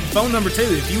 And we have a phone number, too.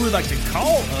 If you would like to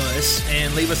call us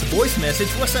and leave us a voice message,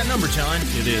 what's that number, John?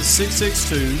 It is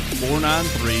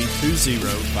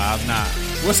 662-493-2059.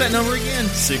 What's that number again?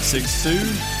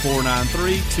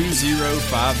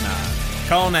 662-493-2059.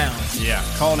 Call now. Yeah,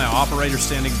 call now. Operator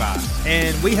standing by.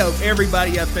 And we hope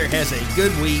everybody up there has a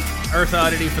good week. Earth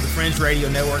Oddity for the Fringe Radio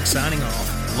Network signing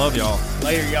off. Love y'all.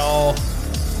 Later, y'all.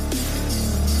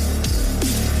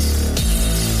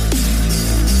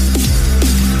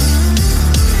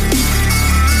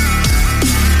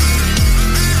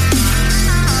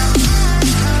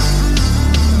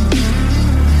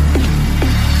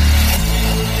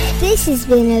 This has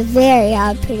been a Very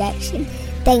Odd production.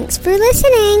 Thanks for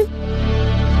listening.